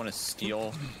here, and I want to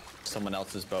steal someone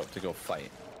else's boat to go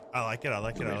fight. I like it. I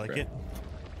like it. I like Reaper. it.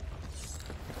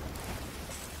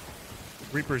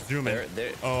 Reaper's zooming.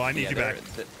 They're- Oh, I need yeah, you back.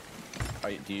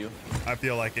 Do you? I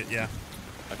feel like it. Yeah.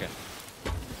 Okay.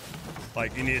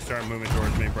 Like you need to start moving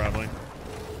towards me, probably.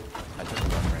 I took a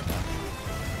run right now.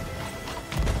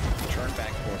 Turn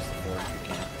back towards the fort if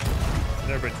you can.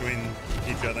 They're between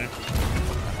each other.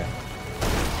 Okay.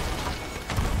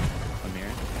 I'm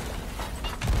here.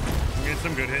 I'm getting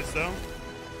some good hits though.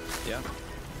 Yeah.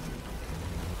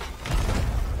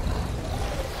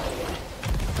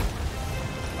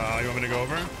 You want me to go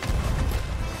over?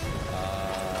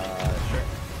 Sure.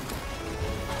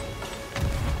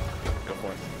 Go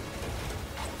for it.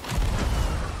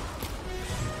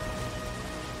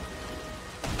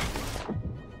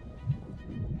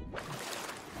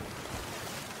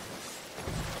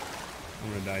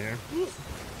 I'm gonna die here.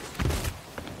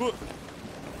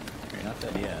 You're not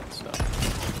dead yet, so.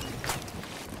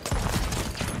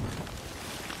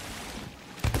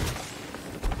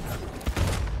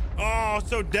 Oh,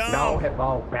 so dumb. No,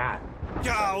 Hippo, bad.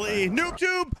 Golly, noob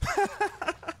tube.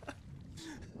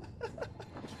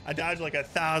 I dodged like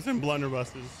 1,000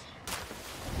 blunderbusses.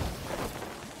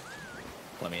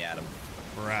 Let me add him.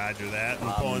 Roger that.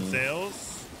 I'm pulling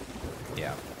sails.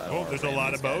 Yeah. Oh, there's a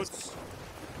lot of boats.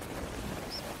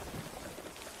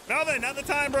 Melvin, not the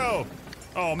time, bro.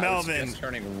 Oh, Melvin. Just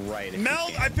turning right. if you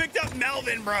can. I picked up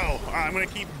Melvin, bro. All right, I'm gonna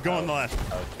keep going left.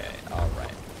 Okay. All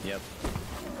right. Yep.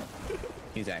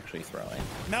 He's actually throwing.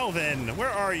 Melvin, where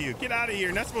are you? Get out of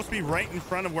here. That's supposed to be right in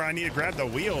front of where I need to grab the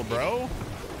wheel, bro.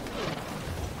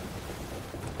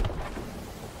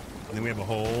 And then we have a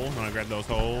hole. I'm gonna grab those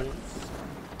holes.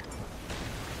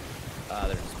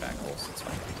 They're just back holes. It's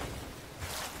fine.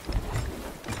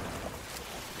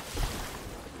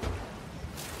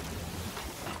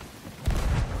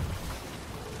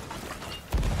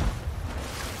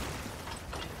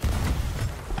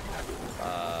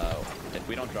 If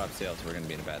we don't drop sails, we're gonna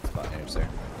be in a bad spot here, sir.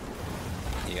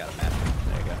 You got a map.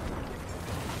 There you go.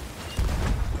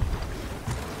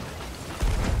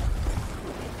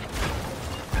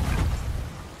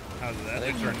 How's that?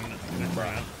 They're turning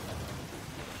around.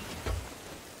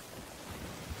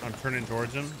 I'm turning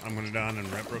towards him. I'm gonna down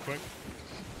and rep real quick.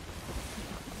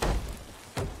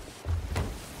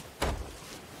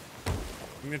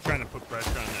 I'm gonna try to put pressure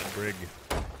on that brig.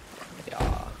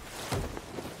 Yeah.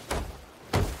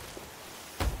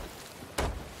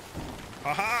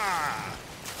 Aha!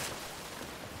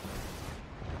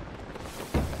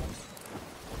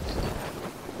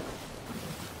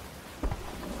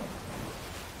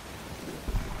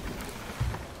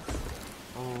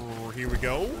 Oh, here we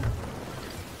go.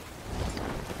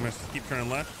 I'm gonna keep turning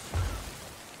left.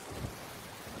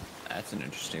 That's an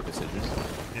interesting decision.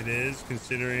 It is,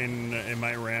 considering it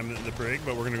might ram the brig,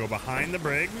 but we're gonna go behind the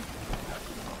brig.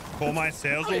 Pull my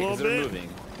sails a little bit. Moving.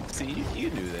 See, you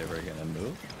knew they were gonna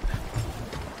move.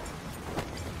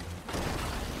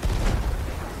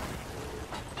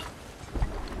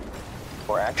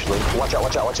 Or actually, watch out,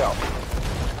 watch out, watch out.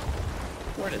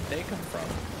 Where did they come from?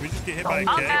 We just get hit by a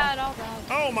All keg. bad, all bad.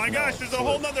 Oh my gosh, there's a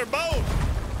whole nother boat.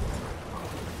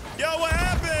 Yo, what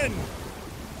happened?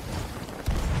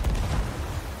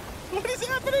 What is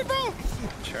happening, bro?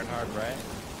 Turn hard right.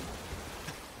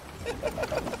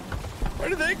 Where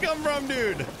did they come from,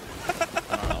 dude?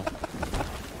 I don't know.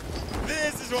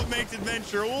 This is what makes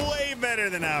adventure way better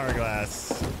than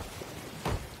Hourglass.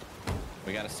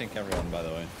 We gotta sink everyone, by the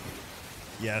way.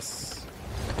 Yes.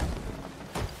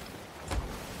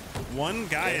 One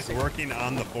guy is working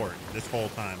on the fort this whole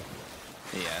time.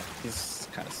 Yeah, he's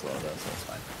kind of slow though, so it's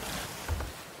fine.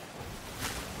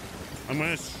 I'm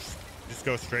gonna just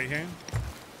go straight here.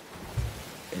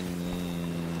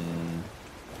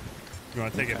 You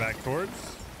want to take it back towards?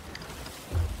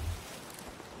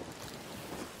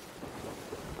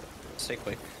 Stay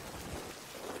quick.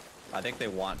 I think they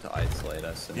want to isolate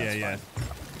us, and that's fine.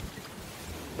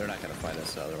 They're not gonna fight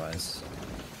us otherwise.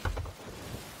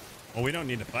 Well, we don't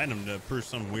need to fight them to prove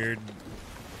some weird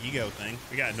ego thing.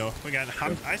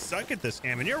 I suck at this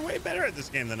game, and you're way better at this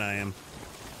game than I am.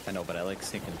 I know, but I like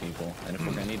sinking people, and if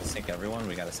we're gonna need to sink everyone,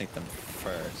 we gotta sink them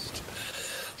first.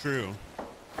 True.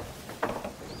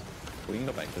 We can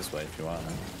go back this way if you want.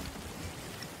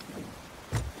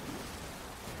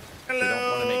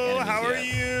 Hello, how are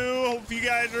you? Hope you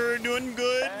guys are doing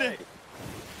good. Hey.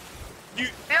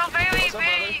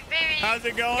 Baby. How's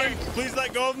it going? Please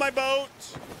let go of my boat.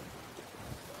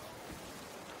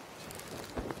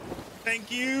 Thank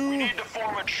you. We need to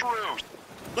form a truce.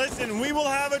 Listen, we will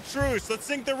have a truce. Let's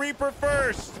sink the Reaper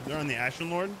first. They're on the Ashen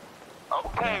Lord.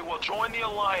 Okay, well, join the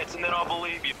Alliance and then I'll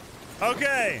believe you.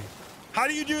 Okay. How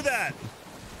do you do that?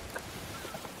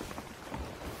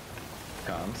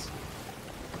 Cons.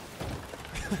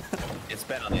 It's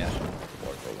been on the Ashen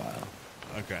Lord for a while.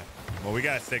 Okay. Well, we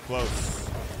gotta stay close.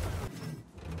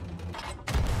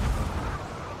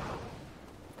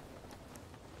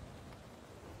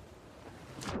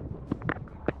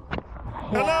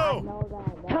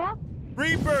 Hello! Huh?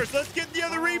 Reapers! Let's get the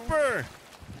other Reaper!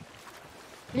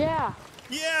 Yeah.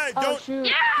 Yeah, Oh, don't... shoot.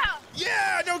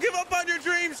 Yeah! Don't give up on your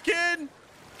dreams, kid!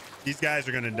 These guys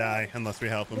are gonna die unless we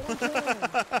help them.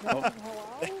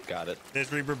 Got it.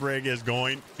 This Reaper brig is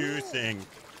going to sink.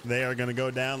 They are gonna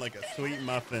go down like a sweet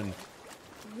muffin.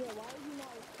 Yeah, why are you not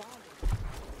responding?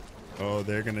 Oh,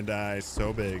 they're gonna die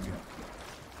so big.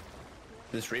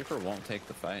 This Reaper won't take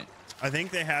the fight. I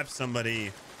think they have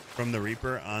somebody from the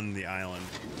Reaper on the island.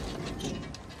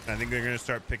 I think they're gonna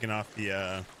start picking off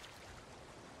the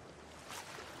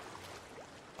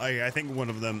I think one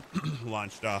of them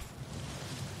launched off.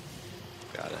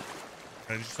 Got it.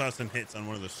 I just saw some hits on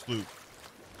one of the sloop.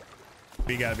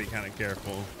 We gotta be kind of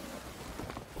careful.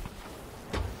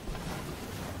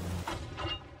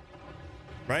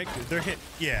 Right? 'Cause they're hit.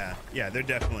 Yeah, they're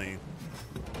definitely.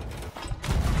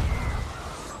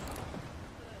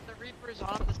 The Reaper's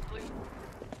on the sloop.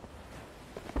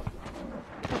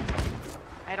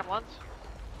 I hit him once.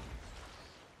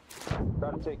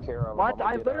 Gotta take care of What? them.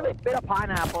 I literally bit a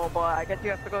pineapple, but I guess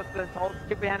you have to go through this whole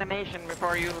stupid animation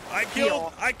before you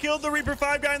heal. I killed the Reaper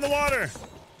 5 guy in the water.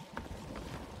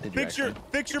 Did you actually?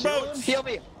 Fix your boats. Heal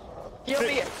me! Heal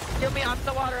me! Heal me! I'm in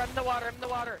the water! I'm in the water! I'm in the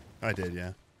water! I did,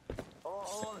 yeah.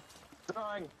 Oh,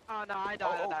 dying. Oh no, I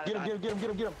died. I died. Get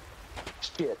him.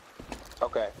 Shit.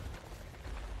 Okay.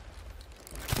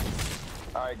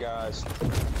 All right, guys. I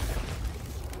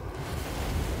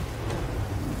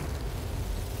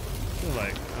feel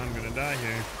like I'm gonna die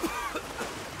here.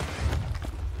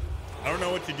 I don't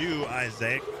know what to do,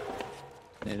 Isaac.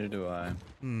 Neither do I.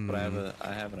 But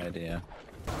I have an idea.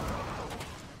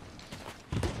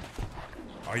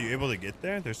 Are you able to get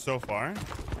there? They're so far.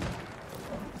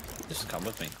 Just come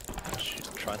with me.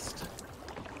 Trust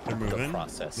They're moving. the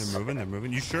process. They're moving. They're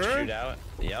moving. You sure? Shoot out.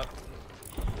 Yep.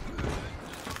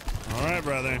 All right,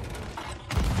 brother.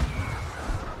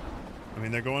 I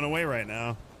mean, they're going away right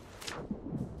now.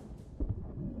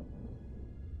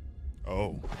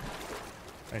 Oh,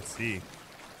 I see.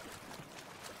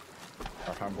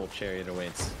 Our humble chariot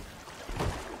awaits.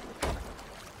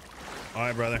 All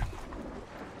right, brother.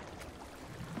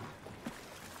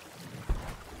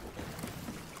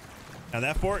 Now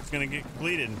that fort's gonna get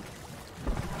completed,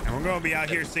 and we're gonna be out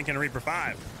here sinking a Reaper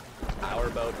 5. Our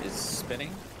boat is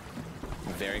spinning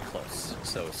very close.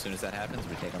 So as soon as that happens,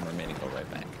 we take our remaining boat right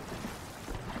back.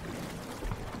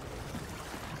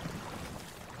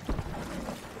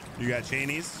 You got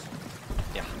chainies?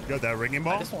 Yeah. You got that rigging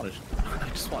ball? I just want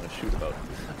to shoot a boat.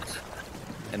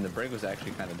 And the brig was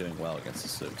actually kind of doing well against the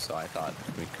sloop, so I thought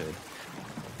we could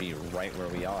be right where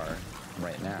we are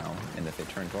right now, and if they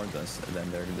turn towards us, then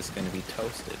they're just going to be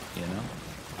toasted, you know?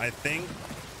 I think.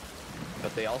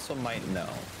 But they also might know.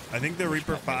 I think the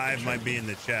Reaper 5 might be in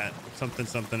the chat.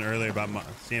 Something earlier about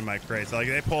seeing my crates. Like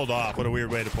they pulled off. What a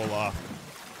weird way to pull off.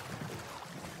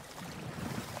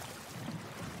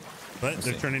 But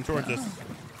they're turning towards us.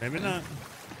 Maybe not.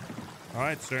 All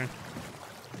right, sir.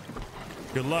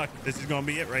 Good luck. This is gonna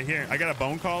be it right here. I got a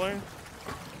bone collar.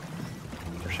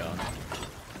 For sure.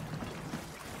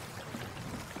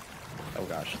 Oh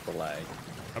gosh, the lag.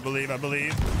 I believe.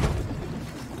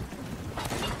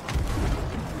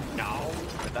 No,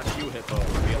 if that's you, Hippo.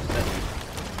 We'll be upset.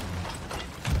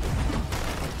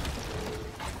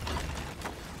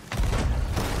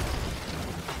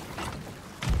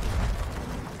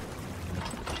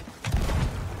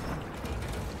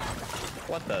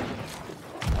 What the?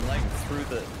 I'm like through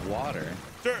the water.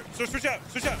 Sir, switch out.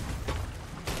 Yep.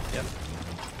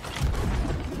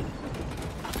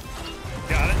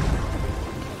 Got it.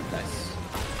 Nice.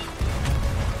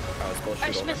 I was supposed to I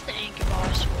shoot just over. missed the anchor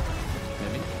boss.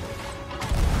 Maybe.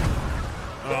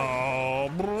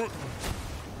 Oh, brr.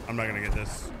 I'm not gonna get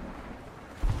this.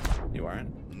 You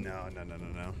aren't? No.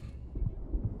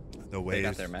 The They waves.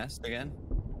 got their mast again?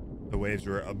 The waves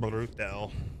were a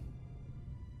brutal.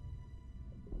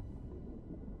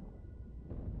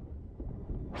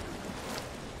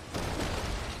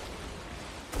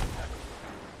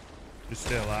 Just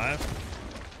stay alive.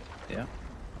 Yeah.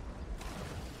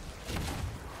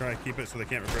 Try to keep it so they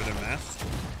can't repair their mast.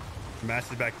 The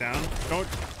mast is back down. Don't.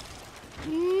 A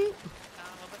little bit,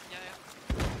 yeah.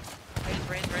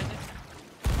 Right there.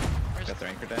 Where's Got their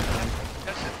anchor down.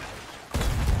 That's it.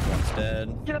 One's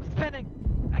dead. Get up spinning.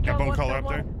 I Got killed bone one, collar killed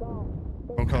up there.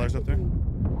 one. Bone collar's up there. Like,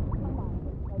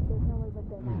 there's no way that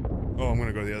they're not there. Oh, I'm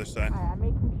gonna go to the other side. Alright, I'm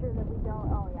making sure that we don't.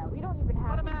 Oh yeah, we don't even have.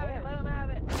 Let him them have there. it. Let him have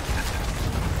it.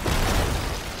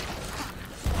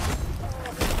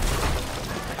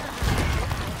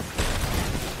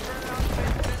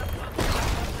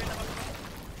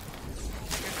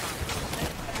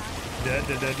 Dead.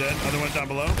 Other one's down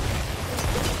below.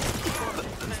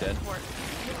 He's dead.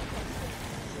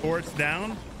 Fort's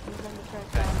down. He's in the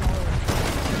church down there.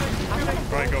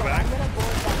 Right, go back. I'm gonna board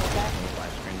that.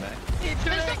 Flash screen back. Keep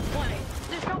There's no shooting. point.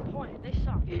 There's no point. They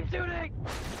suck. Keep shooting.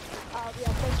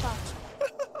 Yeah, play top.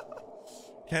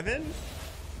 Kevin?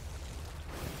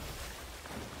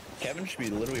 Kevin should be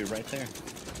literally right there.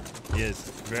 He is.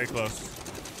 Very close.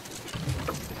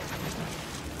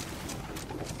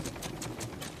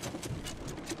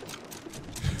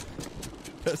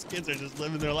 Those kids are just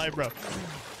living their life, bro.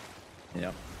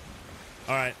 Yep.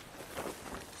 All right.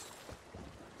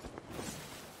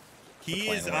 He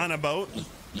is on a boat.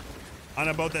 On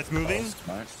a boat that's moving.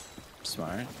 Oh,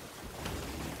 smart.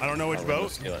 I don't know which Oh, boat.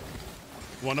 let's do it.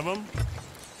 One of them.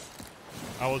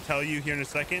 I will tell you here in a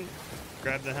second.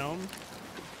 Grab the helm.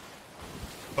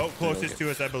 Boat closest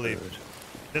to us, I believe. Food.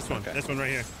 This one. Okay. This one right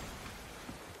here.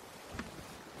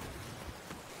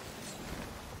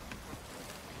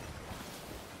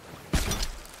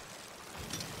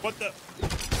 What the?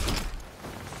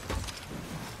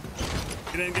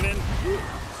 Get in.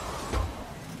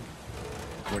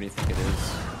 Where do you think it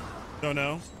is? Don't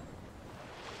know.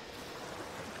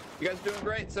 You guys doing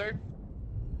great, sir.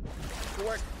 Good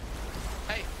work.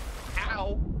 Hey.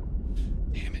 Ow.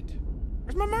 Damn it.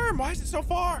 Where's my merm? Why is it so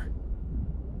far?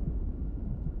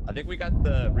 I think we got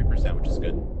the Reaper sandwiches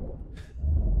good.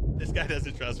 This guy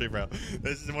doesn't trust me, bro.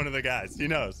 This is one of the guys. He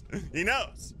knows. He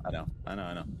knows. I know.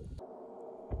 All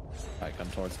right, come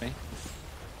towards me.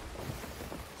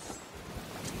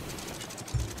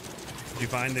 Did you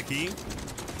find the key?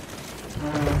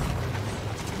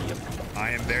 Yep.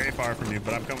 I am very far from you,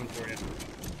 but I'm coming for you.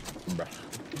 Bruh.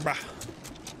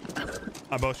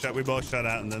 Bruh. We both shut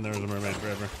out, and then there was a mermaid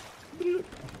forever.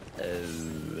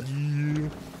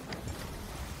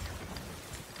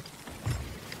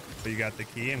 So you got the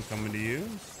key. I'm coming to you.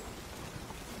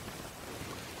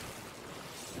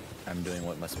 I'm doing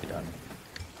what must be done.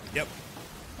 Yep.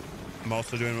 I'm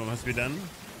also doing what must be done.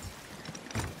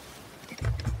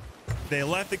 They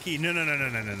left the key. No.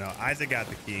 Isaac got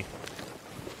the key.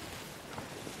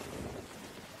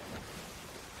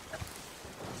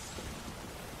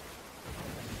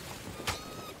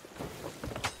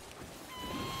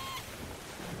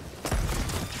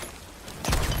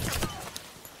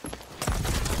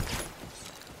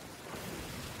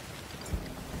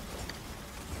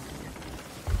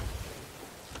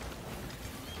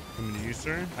 Coming to you,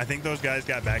 sir. I think those guys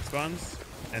got back spawns,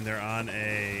 and they're on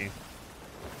a...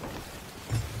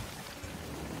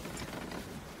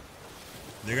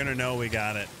 They're gonna know we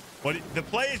got it. What the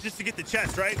play is just to get the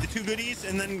chest, right? The 2 goodies,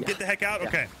 and then get the heck out. Yeah.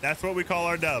 Okay, that's what we call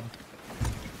our dub.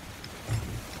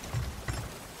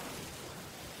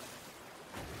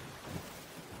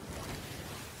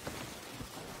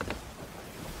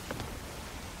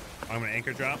 I'm gonna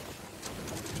anchor drop.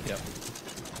 Yep.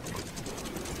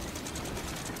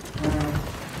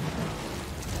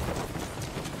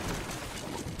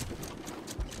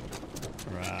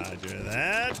 Roger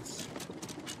that.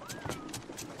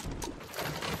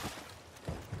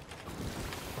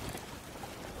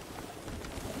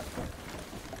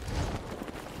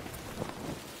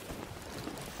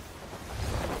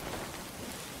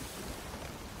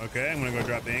 Okay, I'm gonna go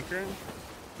drop the anchor.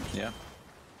 Yeah.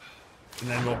 And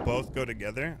then we'll both go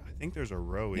together. I think there's a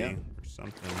rowie Yeah. or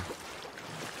something.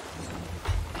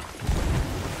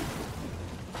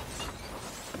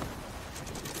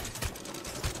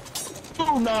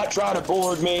 Do not try to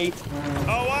board me.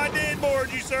 Oh, I did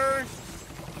board you, sir.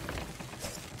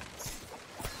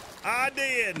 I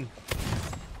did.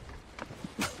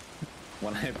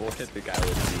 When I boarded the guy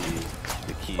with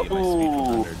the key, my speed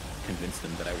 100 convinced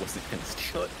him that I wasn't gonna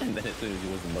steal it, and then as soon as he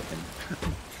wasn't looking,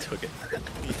 took it.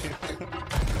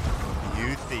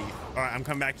 You thief. All right, I'm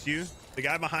coming back to you. The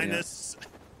guy behind Yeah. us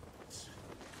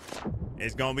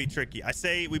is gonna be tricky. I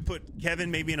say we put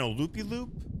Kevin maybe in a loopy loop.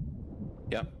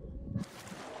 Yep.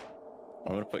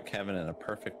 I'm gonna put Kevin in a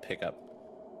perfect pickup.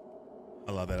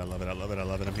 I love it. I love it. I love it. I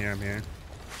love it. I'm here. I'm here.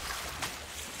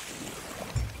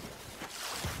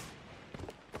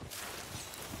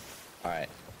 All right.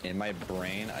 In my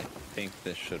brain, I think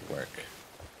this should work.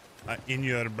 In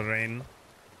your brain.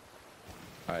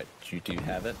 All right. Do you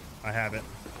have it? I have it.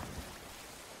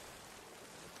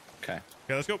 Okay.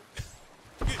 Okay, let's go.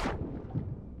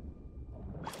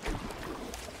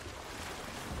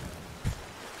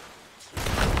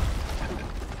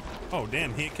 Oh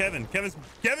damn! He hit Kevin. Kevin's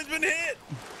been hit.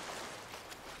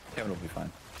 Kevin will be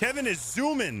fine. Kevin is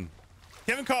zooming.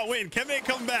 Kevin caught wind. Kevin ain't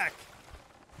coming back.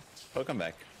 He'll come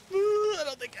back. Ooh, I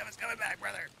don't think Kevin's coming back,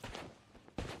 brother.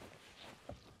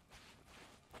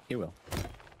 He will.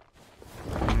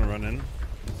 I'm gonna run in.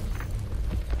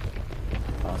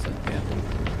 Awesome. Yeah.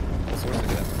 What's the worst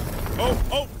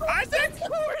Oh, Isaac!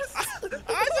 Isaac,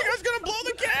 I was gonna blow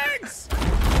the kegs!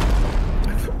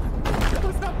 That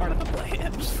was not part of the plan.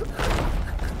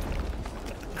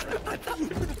 I thought we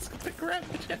were just gonna grab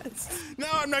the chest. No,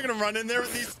 I'm not gonna run in there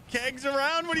with these kegs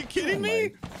around. What are you kidding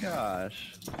me?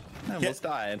 Gosh. I almost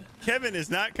died. Kevin is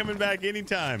not coming back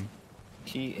anytime.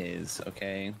 He is,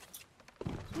 okay?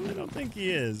 I don't think he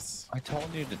is. I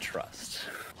told you to trust.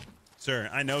 Sir,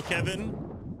 I know Kevin.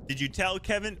 Did you tell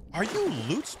Kevin? Are you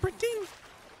loot sprinting?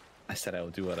 I said I will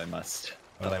do what I must,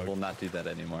 but I will not do that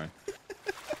anymore.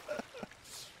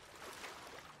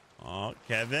 Oh,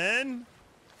 Kevin.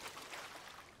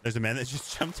 There's a man that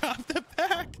just jumped off the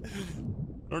back.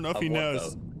 I don't know if he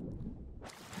knows.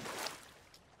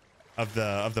 Of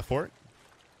the fort?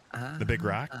 The big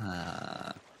rock?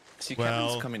 See, Well-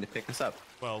 Kevin's coming to pick us up.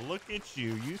 Well, look at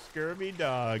you, you scurvy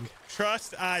dog.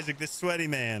 Trust Isaac, this sweaty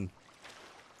man.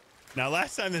 Now,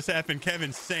 last time this happened,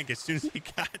 Kevin sank as soon as he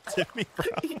got to me, bro.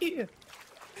 Yeah.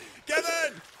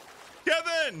 Kevin!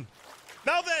 Kevin!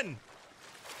 Melvin!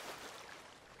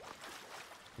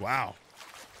 Wow.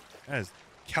 That is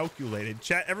calculated.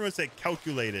 Chat, everyone say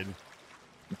calculated.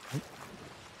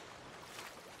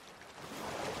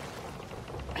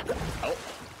 Oh,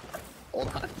 hold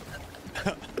on.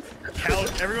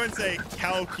 Everyone say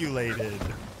calculated.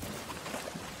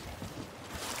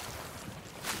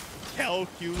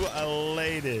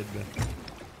 Calculated.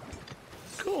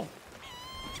 Cool.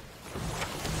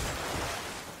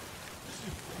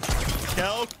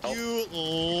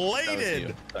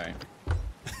 Calculated. Sorry.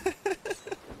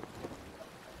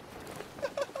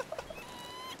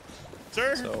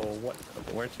 Sir. So what?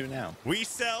 Where to now? We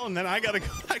sell, and then I gotta go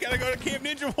to Camp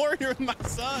Ninja Warrior with my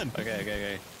son.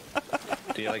 Okay.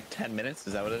 Do you have like 10 minutes?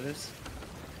 Is that what it is?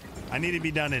 I need to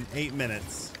be done in 8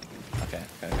 minutes. Okay.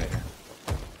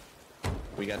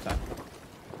 We got time.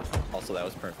 Also, that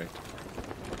was perfect.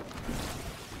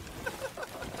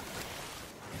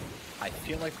 I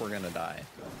feel like we're gonna die.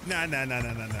 No.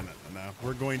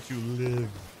 We're going to live.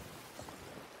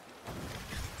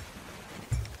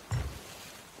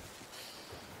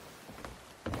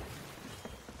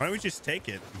 Why don't we just take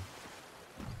it?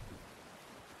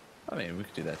 I mean, we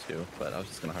could do that too, but I was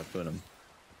just gonna harpoon him.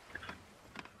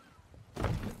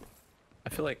 I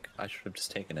feel like I should have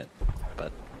just taken it,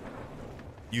 but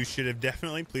You should have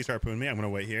definitely. Please harpoon me. I'm gonna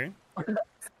wait here.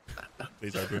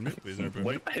 Please harpoon me. Please harpoon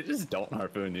me. what? I just don't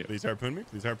harpoon you. Please harpoon me.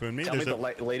 Please harpoon me. Tell me the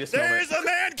latest There's moment. a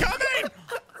man coming!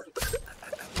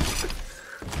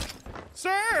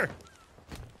 Sir!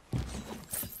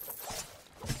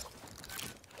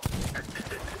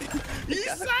 You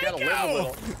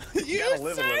psycho! You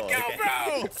psycho,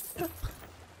 bro!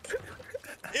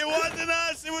 It wasn't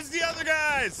us. It was the other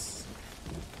guys.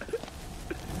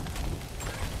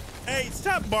 Hey,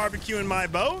 stop barbecuing my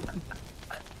boat.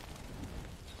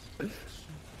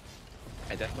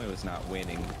 I definitely was not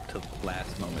waiting till the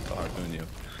last moment to harpoon you.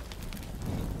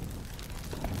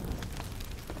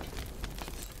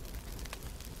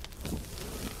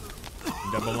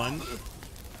 Double lunge.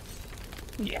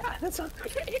 Yeah, that sounds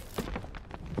great.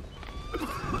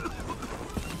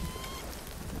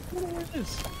 What is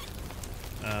this?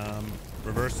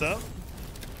 Reverse up.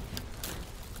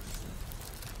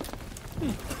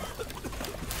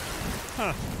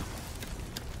 Huh.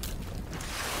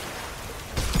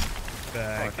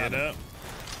 Back it up.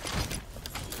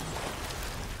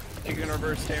 Kick in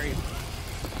reverse, Terry.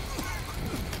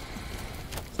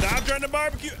 Stop trying to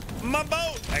barbecue my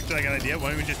boat. Actually, I got an idea. Why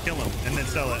don't we just kill him and then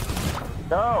sell it?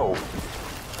 No.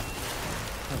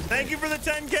 Thank you for the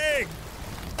 10K.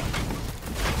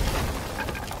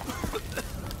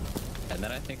 And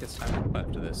then I think it's time to go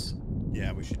after this.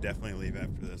 Yeah, we should definitely leave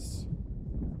after this.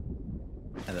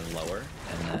 And then lower,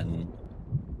 and then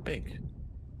big.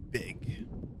 Big.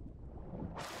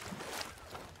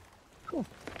 Cool.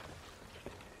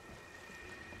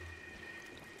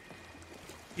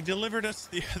 He delivered us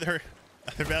the other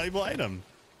valuable item.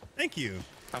 Thank you.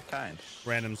 How kind.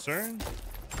 Random sir.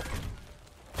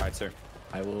 All right, sir.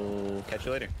 I will catch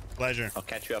you later. Pleasure. I'll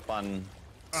catch you up on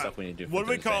stuff we need to do. What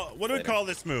do we call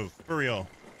this move for real?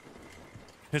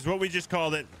 Because what we just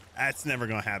called it, that's never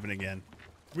gonna happen again.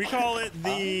 We call it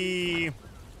the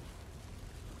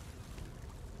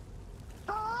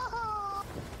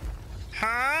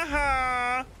ha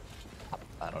ha.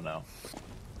 I don't know.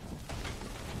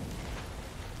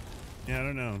 Yeah, I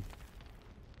don't know.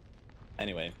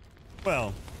 Anyway,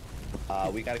 Well,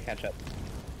 we gotta catch up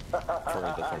for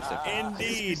the first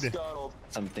indeed. Scuttled.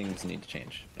 Some things need to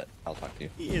change, but I'll talk to you.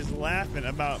 He is laughing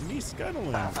about me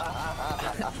scuttling. All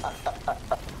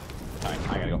right,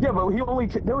 I gotta go. Yeah, but he only.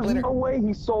 There was no way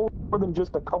he sold more than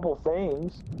just a couple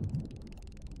things.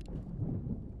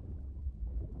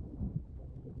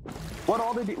 What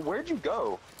all did he? Where'd you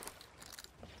go?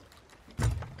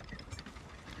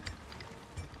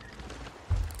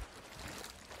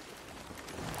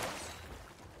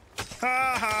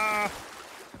 Ha ha.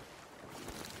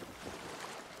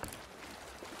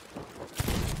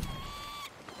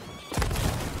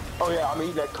 Oh yeah, I'm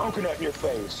eating that coconut in your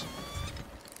face.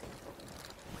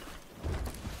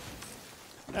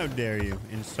 How dare you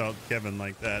insult Kevin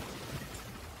like that?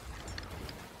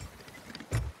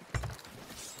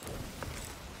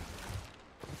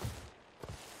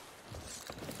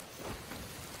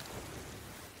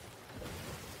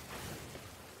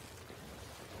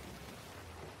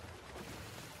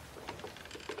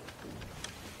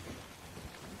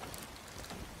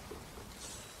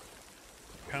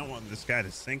 I don't want this guy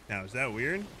to sink now. Is that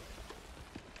weird?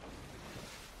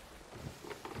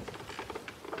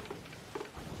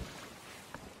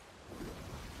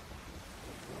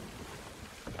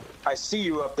 I see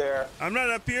you up there. I'm not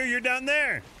up here. You're down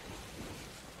there.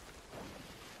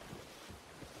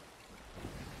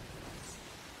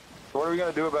 What are we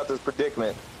gonna do about this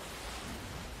predicament?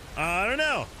 I don't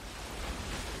know.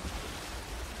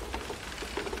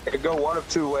 It could go one of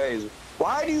two ways.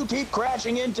 Why do you keep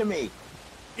crashing into me?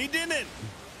 He didn't.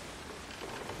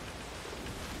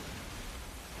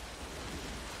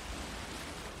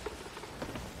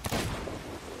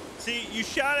 See, you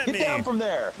shot at me. Get down from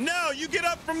there. No, you get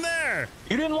up from there.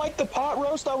 You didn't like the pot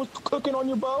roast I was cooking on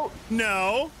your boat?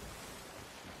 No.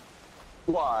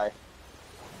 Why?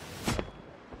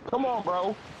 Come on,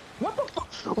 bro. What the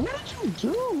fuck? What did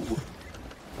you do?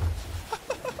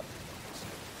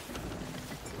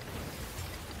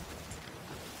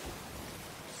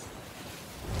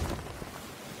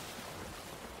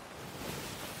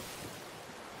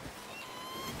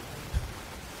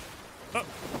 Oh.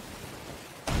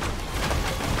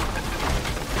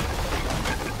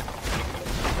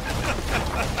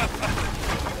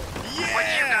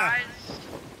 Yeah!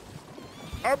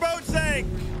 Our boat sank!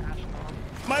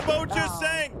 My boat just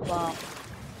sank! Wow.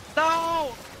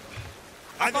 No!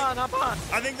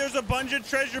 I think there's a bunch of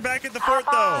treasure back at the fort,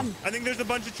 though. I think there's a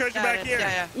bunch of treasure back here.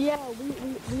 Yeah, we were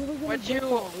gonna Would get you,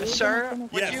 that. We were sir, gonna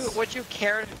would Yes. would you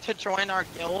care to join our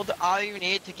guild? All you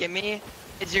need to give me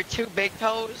is your 2 big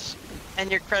toes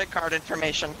and your credit card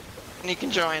information, and you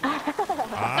can join. Don't forget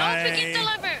the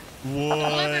liver.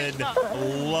 Would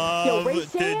love Yo,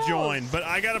 race to sales. join, but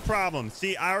I got a problem.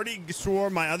 See, I already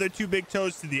swore my other 2 big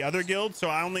toes to the other guild,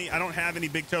 so I don't have any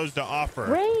big toes to offer.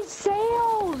 Raise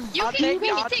sales. You I'll can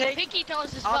take- take pinky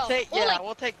toes as well. I'll take, Or, yeah, like,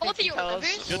 we'll take both of pinky your toes.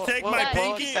 livers. You'll take We'll- my we'll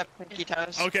pinky? accept pinky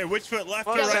toes. Okay, which foot? Left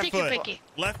Well, foot or yeah, right take your foot? pinky.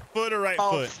 Left foot or right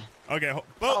Both. foot? Okay, both.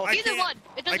 Both. I Either can't, one. It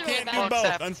I doesn't really can't do matter. both,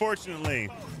 Accept. unfortunately.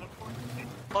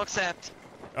 We'll accept.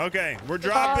 Okay, we're Well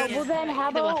dropping. then, how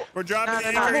Either one. about We're dropping the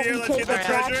No, no, anchor no. here. you Let's take get the a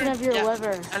fraction treasure. of your Yeah.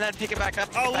 liver? And then pick it back up.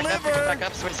 A Pick it back up, pick liver? it back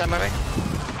up. Switch that moving.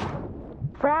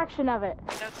 Fraction of it.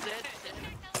 That's it. This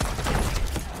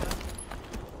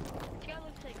guy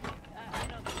looks like, I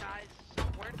know the guys.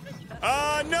 Where's this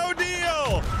vessel? No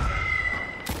deal.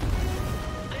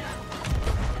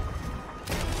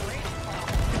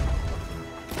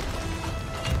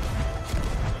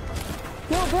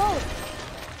 Yo, bro.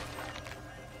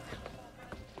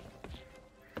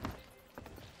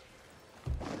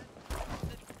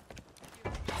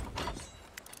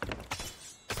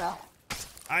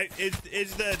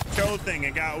 It's the toe thing.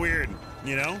 It got weird,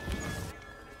 you know?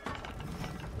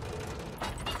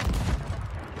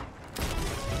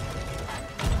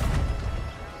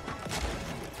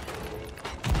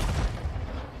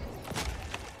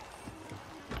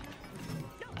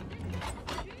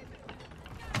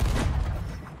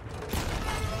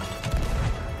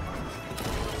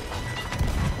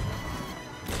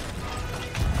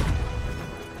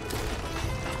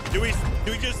 Do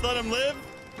we just let him live?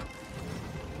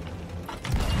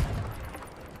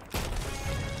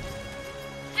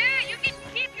 Dude, you can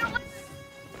keep your liver.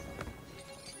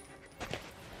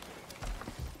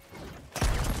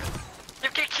 You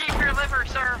can keep your liver,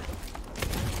 sir.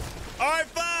 All right,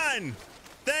 fine.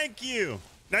 Thank you.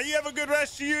 Now you have a good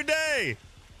rest of your day.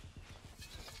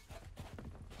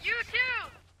 You too.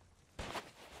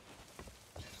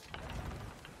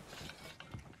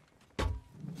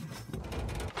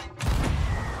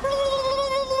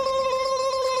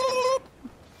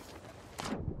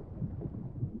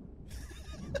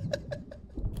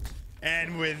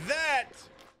 And with that,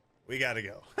 we gotta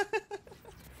go.